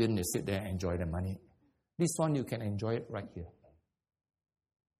Caribbean, they sit there and enjoy their money. This one, you can enjoy it right here.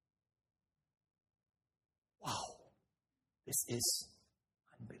 Wow, this is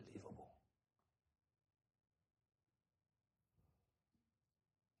unbelievable.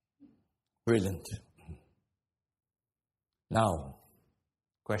 Brilliant. Now,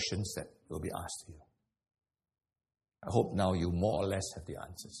 questions that will be asked to you. I hope now you more or less have the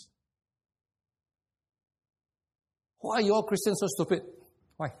answers. Why are you all Christians so stupid?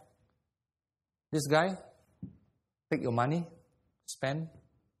 Why? This guy, take your money, spend,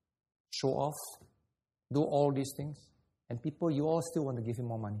 show off, do all these things, and people, you all still want to give him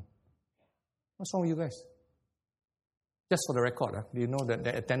more money. What's wrong with you guys? Just for the record, do you know that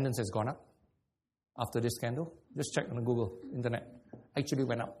the attendance has gone up after this scandal? Just check on the Google, internet. Actually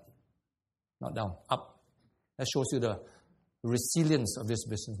went up, not down, up. That shows you the resilience of this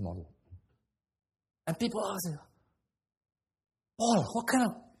business model. And people ask, Paul, what kind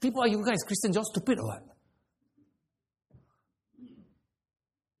of people are you guys? Christians, you're stupid or what?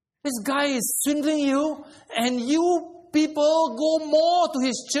 This guy is swindling you, and you people go more to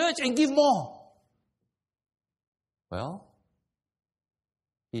his church and give more. Well,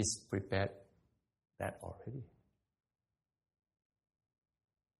 he's prepared that already.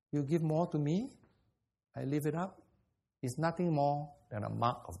 You give more to me, I leave it up. It's nothing more than a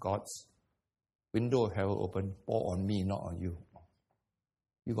mark of God's window of hell open, pour on me, not on you.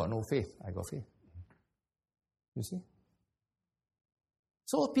 You got no faith, I got faith. You see?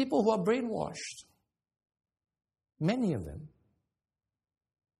 So people who are brainwashed, many of them,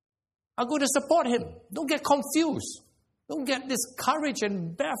 are going to support him. Don't get confused. Don't get discouraged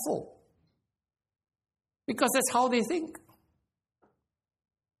and baffled. Because that's how they think.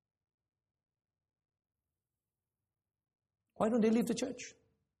 Why don't they leave the church?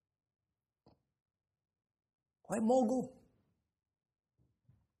 Why more go?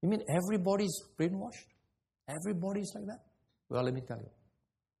 You mean everybody's brainwashed? Everybody's like that? Well, let me tell you.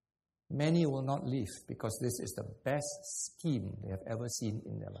 Many will not leave because this is the best scheme they have ever seen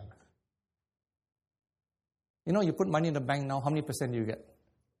in their life. You know, you put money in the bank now, how many percent do you get?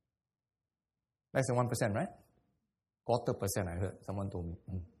 Less than 1%, right? 0.25%, I heard. Someone told me.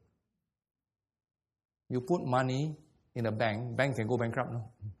 You put money in a bank can go bankrupt,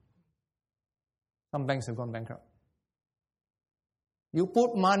 no? Some banks have gone bankrupt. You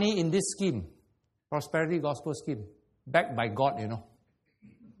put money in this scheme, prosperity gospel scheme, backed by God, you know.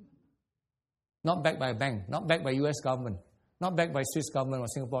 Not backed by a bank, not backed by US government, not backed by Swiss government or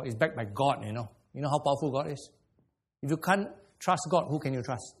Singapore. It's backed by God, you know. You know how powerful God is? If you can't trust God, who can you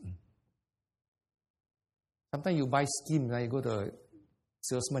trust? Sometimes you buy schemes, you go to a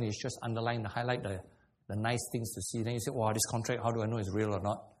salesman, he's just underline, highlight the nice things to see. Then you say, wow, this contract, how do I know it's real or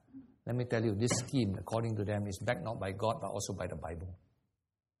not? Let me tell you, this scheme, according to them, is backed not by God, but also by the Bible.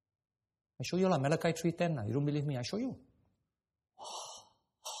 I show you, Malachi 3:10. You don't believe me? I show you.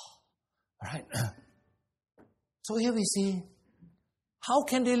 All right. So here we see, how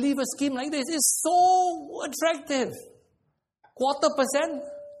can they leave a scheme like this? It's so attractive. 0.25%,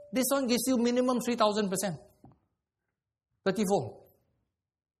 this one gives you minimum 3,000%. 34.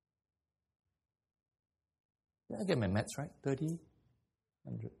 Did I get my maths right? 30,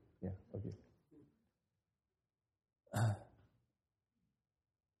 100. Yeah, okay.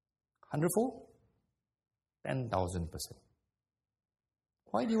 100-fold? 10,000%.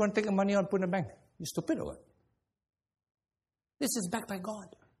 Why do you want to take the money out and put in the bank? You stupid or what? This is backed by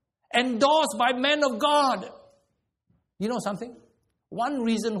God. Endorsed by men of God. You know something? One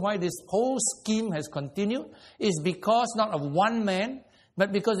reason why this whole scheme has continued is because not of one man,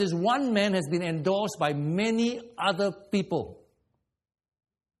 but because this one man has been endorsed by many other people.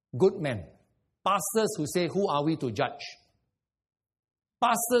 Good men. Pastors who say, who are we to judge?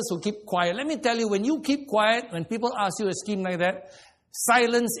 Pastors who keep quiet. Let me tell you, when you keep quiet, when people ask you a scheme like that,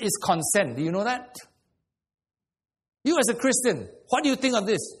 silence is consent. Do you know that? You as a Christian, what do you think of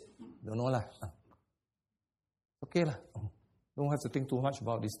this? Don't know lah. Okay lah. Don't have to think too much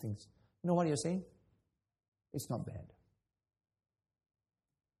about these things. You know what you're saying? It's not bad.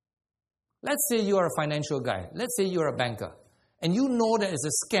 Let's say you are a financial guy. Let's say you're a banker. And you know that it's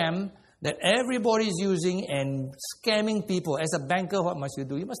a scam that everybody's using and scamming people. As a banker, what must you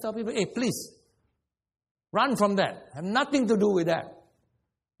do? You must tell people, hey, please, run from that. Have nothing to do with that.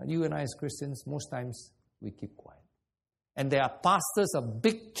 But you and I as Christians, most times, we keep quiet. And there are pastors of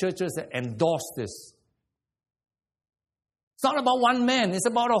big churches that endorse this. It's not about one man. It's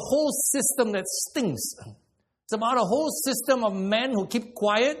about a whole system that stinks. It's about a whole system of men who keep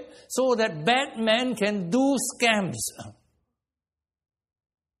quiet so that bad men can do scams.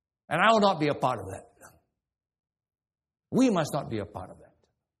 And I will not be a part of that. We must not be a part of that.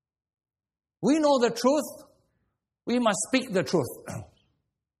 We know the truth. We must speak the truth.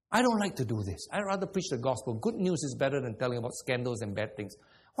 I don't like to do this. I'd rather preach the gospel. Good news is better than telling about scandals and bad things.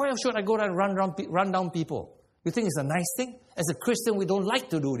 Why should I go there and run down people? You think it's a nice thing? As a Christian, we don't like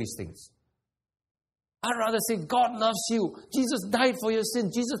to do these things. I'd rather say, God loves you. Jesus died for your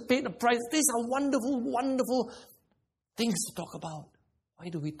sin. Jesus paid the price. These are wonderful, wonderful things to talk about. Why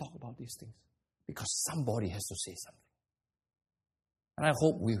do we talk about these things? Because somebody has to say something. And I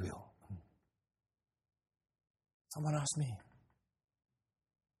hope we will. Someone asked me,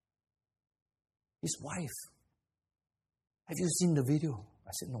 his wife, have you seen the video?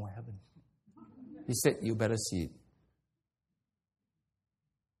 I said, no, I haven't. He said, you better see it.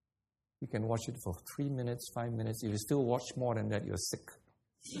 You can watch it for 3 minutes, 5 minutes. If you still watch more than that, you're sick.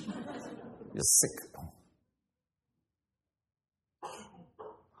 You're sick.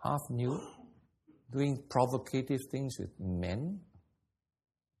 Half nude, doing provocative things with men,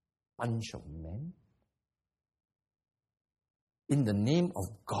 bunch of men, in the name of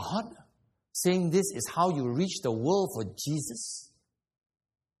God, saying this is how you reach the world for Jesus.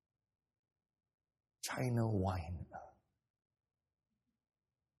 China wine.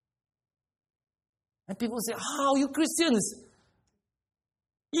 And people say, how you Christians?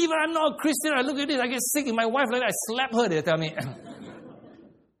 Even I'm not a Christian, I look at this, I get sick, and my wife like that, I slap her, they tell me.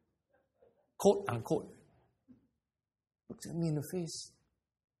 Quote, unquote. Looks at me in the face.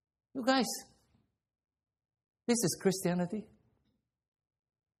 You guys, this is Christianity.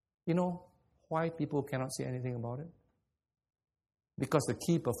 You know why people cannot say anything about it? Because the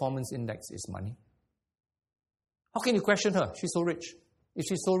key performance index is money. How can you question her? She's so rich. If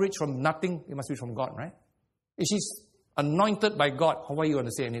she's so rich from nothing, it must be from God, right? If she's anointed by God, how are you going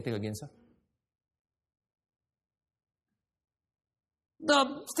to say anything against her?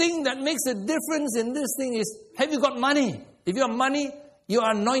 The thing that makes a difference in this thing is, have you got money? If you have money, you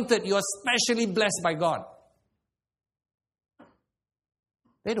are anointed. You are specially blessed by God.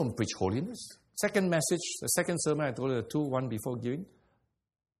 They don't preach holiness. Second message, the second sermon, I told you the two, one before giving.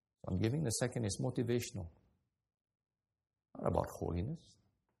 I'm giving. The second is motivational. Not about holiness.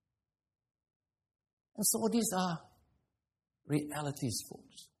 And so these are realities,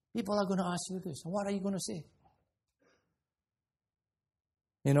 folks. People are going to ask you this. What are you going to say?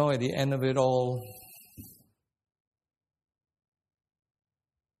 You know, at the end of it all,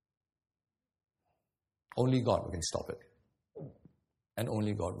 only God can stop it. And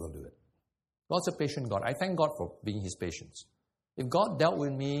only God will do it. God's a patient God. I thank God for being His patience. If God dealt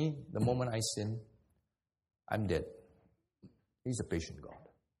with me the moment I sin, I'm dead. He's a patient God.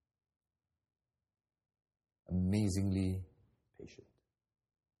 Amazingly patient.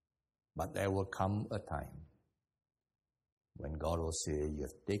 But there will come a time when God will say, you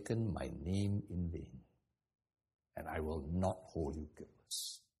have taken my name in vain, and I will not hold you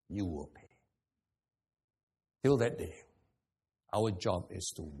guiltless. You will pay. Till that day, our job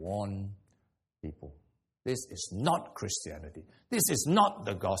is to warn people. This is not Christianity. This is not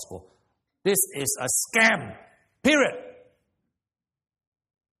the gospel. This is a scam. Period.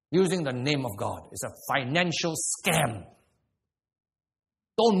 Using the name of God is a financial scam.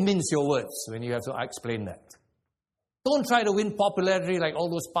 Don't mince your words when you have to explain that. Don't try to win popularity like all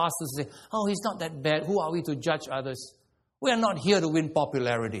those pastors say, oh, he's not that bad. Who are we to judge others? We are not here to win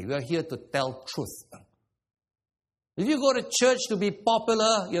popularity. We are here to tell truth. If you go to church to be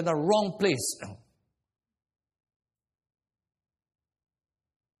popular, you're in the wrong place.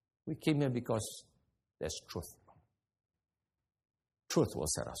 We came here because there's truth. Truth will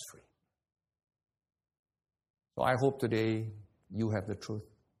set us free. So I hope today you have the truth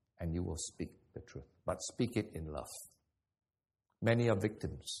and you will speak the truth. But speak it in love. Many are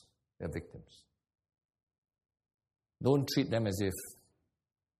victims. They're victims. Don't treat them as if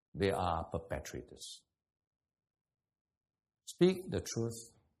they are perpetrators. Speak the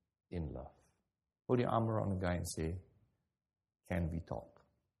truth in love. Put your arm around the guy and say, can we talk?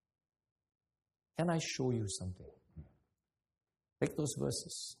 Can I show you something? Take those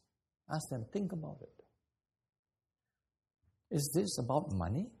verses. Ask them, think about it. Is this about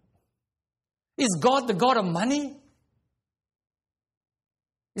money? Is God the God of money?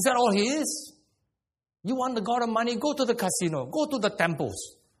 Is that all He is? You want the God of money? Go to the casino. Go to the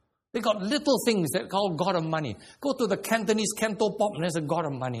temples. They got little things that call God of money. Go to the Cantonese Cantopop and there's a God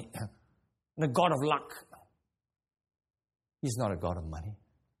of money. And a God of luck. He's not a God of money.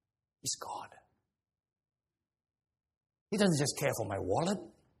 He's God. He doesn't just care for my wallet.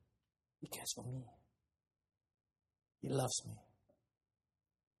 He cares for me. He loves me.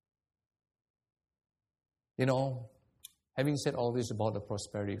 You know, having said all this about the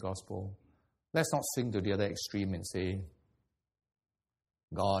prosperity gospel, let's not swing to the other extreme and say,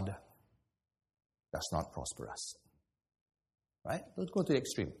 God does not prosper us. Right? Don't go to the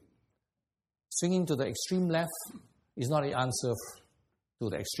extreme. Swinging to the extreme left is not the answer to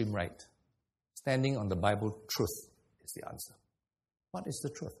the extreme right. Standing on the Bible truth is the answer. What is the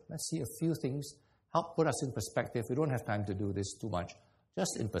truth? Let's see a few things. Help put us in perspective. We don't have time to do this too much.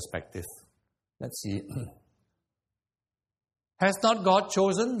 Just in perspective. Let's see. Has not God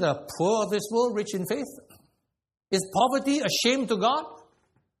chosen the poor of this world rich in faith? Is poverty a shame to God?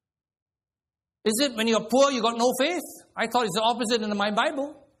 Is it when you're poor, you got no faith? I thought it's the opposite in my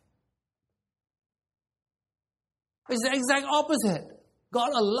Bible. It's the exact opposite. God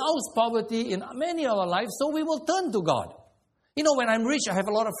allows poverty in many of our lives, so we will turn to God. You know, when I'm rich, I have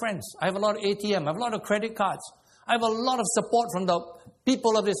a lot of friends. I have a lot of ATM. I have a lot of credit cards. I have a lot of support from the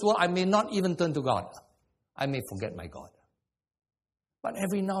people of this world. I may not even turn to God. I may forget my God. But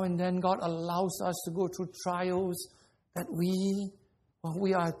every now and then, God allows us to go through trials that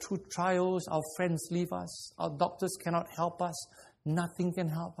we are through trials. Our friends leave us. Our doctors cannot help us. Nothing can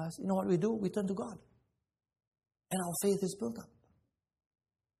help us. You know what we do? We turn to God. And our faith is built up.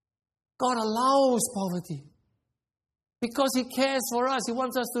 God allows poverty because He cares for us. He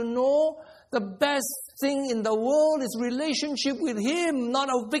wants us to know the best thing in the world is relationship with Him, not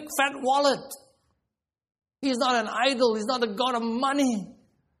a big fat wallet. He's not an idol. He's not a God of money.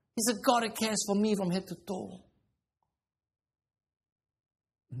 He's a God that cares for me from head to toe.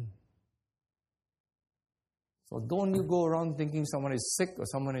 So don't you go around thinking someone is sick or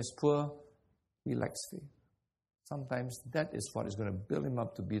someone is poor. He lacks faith. Sometimes that is what is going to build him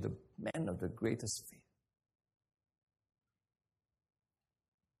up to be the man of the greatest faith.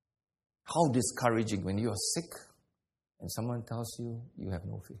 How discouraging when you are sick and someone tells you you have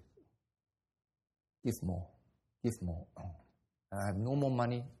no faith. Give more. Give more. I have no more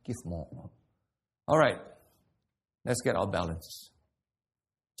money. Give more. All right. Let's get our balance.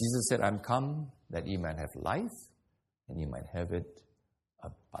 Jesus said, I'm come that ye might have life and ye might have it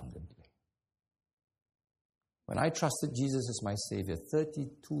abundantly. When I trusted Jesus as my Savior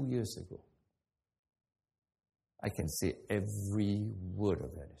 32 years ago, I can say every word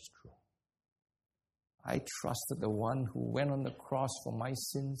of that is true. I trusted the one who went on the cross for my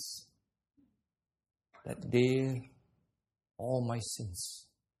sins. That day, all my sins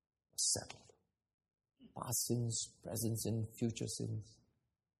were settled. Past sins, present sins, future sins.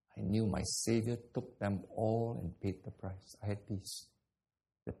 I knew my Savior took them all and paid the price. I had peace.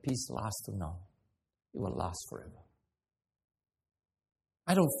 The peace lasts till now. It will last forever.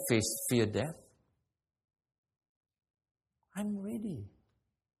 I don't fear death. I'm ready.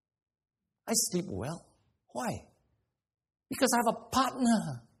 I sleep well. Why? Because I have a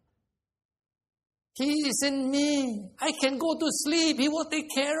partner. He is in me. I can go to sleep. He will take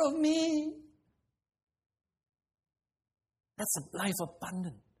care of me. That's a life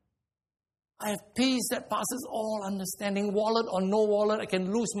abundant. I have peace that passes all understanding. Wallet or no wallet, I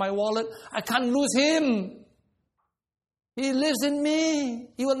can lose my wallet. I can't lose Him. He lives in me.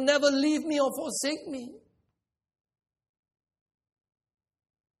 He will never leave me or forsake me.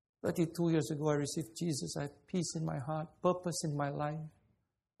 32 years ago, I received Jesus. I have peace in my heart, purpose in my life,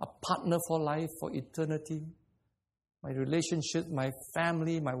 a partner for life, for eternity. My relationship, my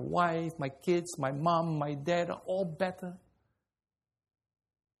family, my wife, my kids, my mom, my dad are all better.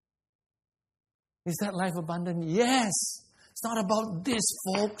 Is that life abundant? Yes. It's not about this,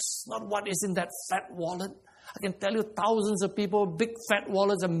 folks. Not what is in that fat wallet. I can tell you thousands of people, big fat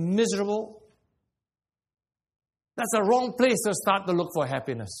wallets are miserable. That's the wrong place to start to look for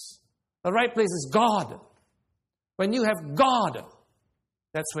happiness. The right place is God. When you have God,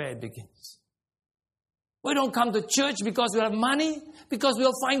 that's where it begins. We don't come to church because we have money, because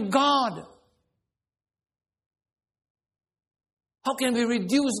we'll find God. How can we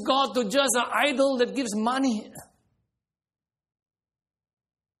reduce God to just an idol that gives money?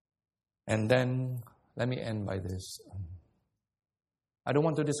 And then, let me end by this. I don't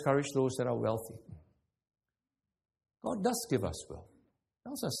want to discourage those that are wealthy. God does give us wealth. He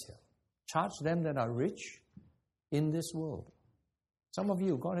tells us here. Charge them that are rich in this world. Some of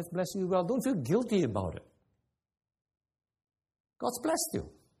you, God has blessed you well. Don't feel guilty about it. God's blessed you.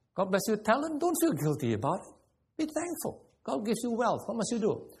 God bless you with talent. Don't feel guilty about it. Be thankful. God gives you wealth. What must you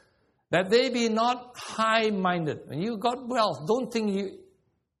do? That they be not high-minded. When you got wealth, don't think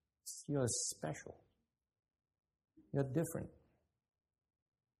you're special. You're different.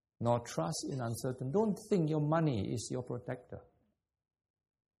 Nor trust in uncertain. Don't think your money is your protector.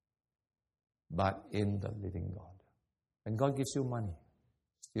 But in the living God. When God gives you money,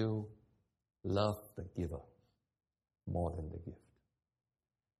 still love the giver more than the gift.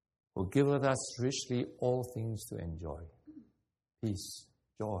 Who giveth us richly all things to enjoy. Peace,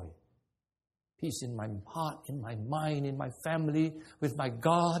 joy, peace in my heart, in my mind, in my family, with my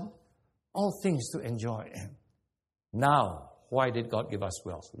God, all things to enjoy. Now, why did God give us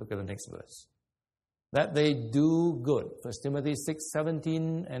wealth? Look at the next verse. That they do good. 1 Timothy 6,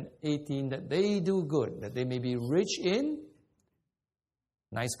 17 and 18, that they do good, that they may be rich in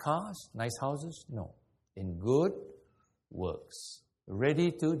nice cars, nice houses? No. In good works.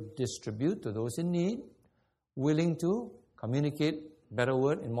 Ready to distribute to those in need, willing to communicate, better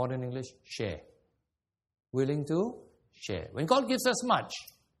word in modern English, share. willing to share. When God gives us much,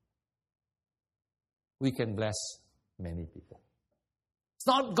 we can bless many people. It's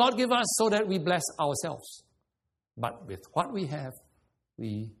not God give us so that we bless ourselves. But with what we have,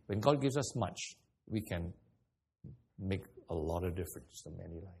 when God gives us much, we can make a lot of difference to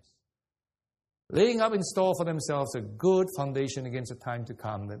many lives. Laying up in store for themselves a good foundation against the time to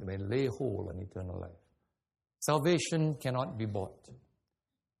come that they may lay hold on eternal life. Salvation cannot be bought.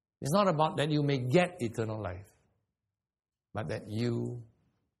 It's not about that you may get eternal life, but that you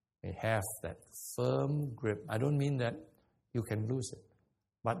may have that firm grip. I don't mean that you can lose it,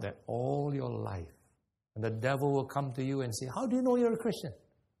 but that all your life, and the devil will come to you and say, how do you know you're a Christian?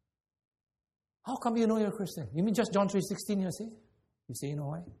 How come you know you're a Christian? You mean just John 3:16 you say? You say, you know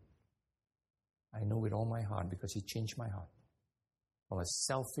why? I know with all my heart because He changed my heart. From a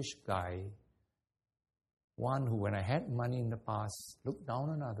selfish guy, one who when I had money in the past, looked down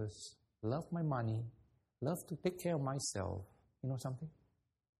on others, loved my money, loved to take care of myself. You know something?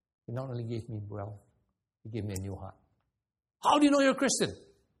 He not only gave me wealth, He gave me a new heart. How do you know you're a Christian?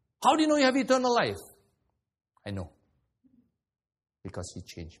 How do you know you have eternal life? I know. Because He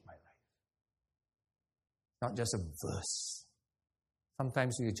changed my life. Not just a verse.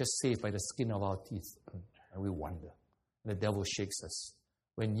 Sometimes we are just saved by the skin of our teeth. And we wonder. And the devil shakes us.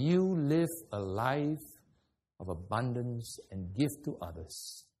 When you live a life of abundance and give to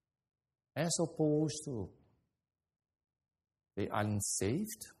others, as opposed to the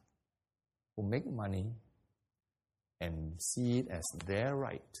unsaved who make money and see it as their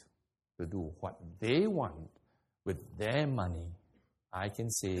right to do what they want with their money, I can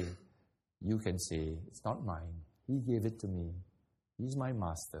say, you can say, it's not mine. He gave it to me. He's my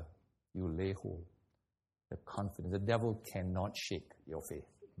master. You lay hold. The confidence. The devil cannot shake your faith.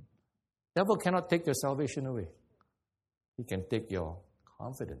 The devil cannot take your salvation away. He can take your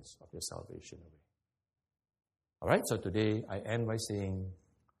confidence of your salvation away. All right, so today I end by saying,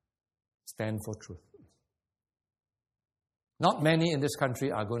 stand for truth. Not many in this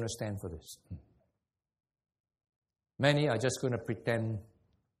country are going to stand for this. Many are just going to pretend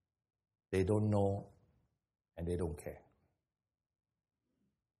they don't know and they don't care.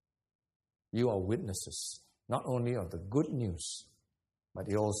 You are witnesses, not only of the good news, but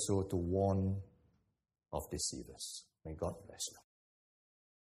also to warn of deceivers. May God bless you.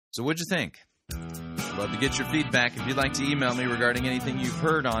 So what'd you think? Love to get your feedback. If you'd like to email me regarding anything you've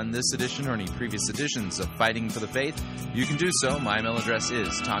heard on this edition or any previous editions of Fighting for the Faith, you can do so. My email address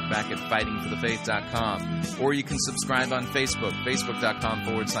is talkback@fightingforthefaith.com. Or you can subscribe on Facebook,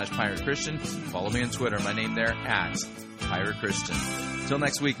 facebook.com/Pirate Christian. Follow me on Twitter. My name there, @Pirate Christian. Till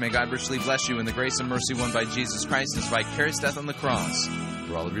next week, may God richly bless you in the grace and mercy won by Jesus Christ, His vicarious death on the cross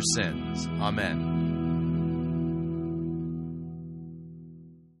for all of your sins. Amen.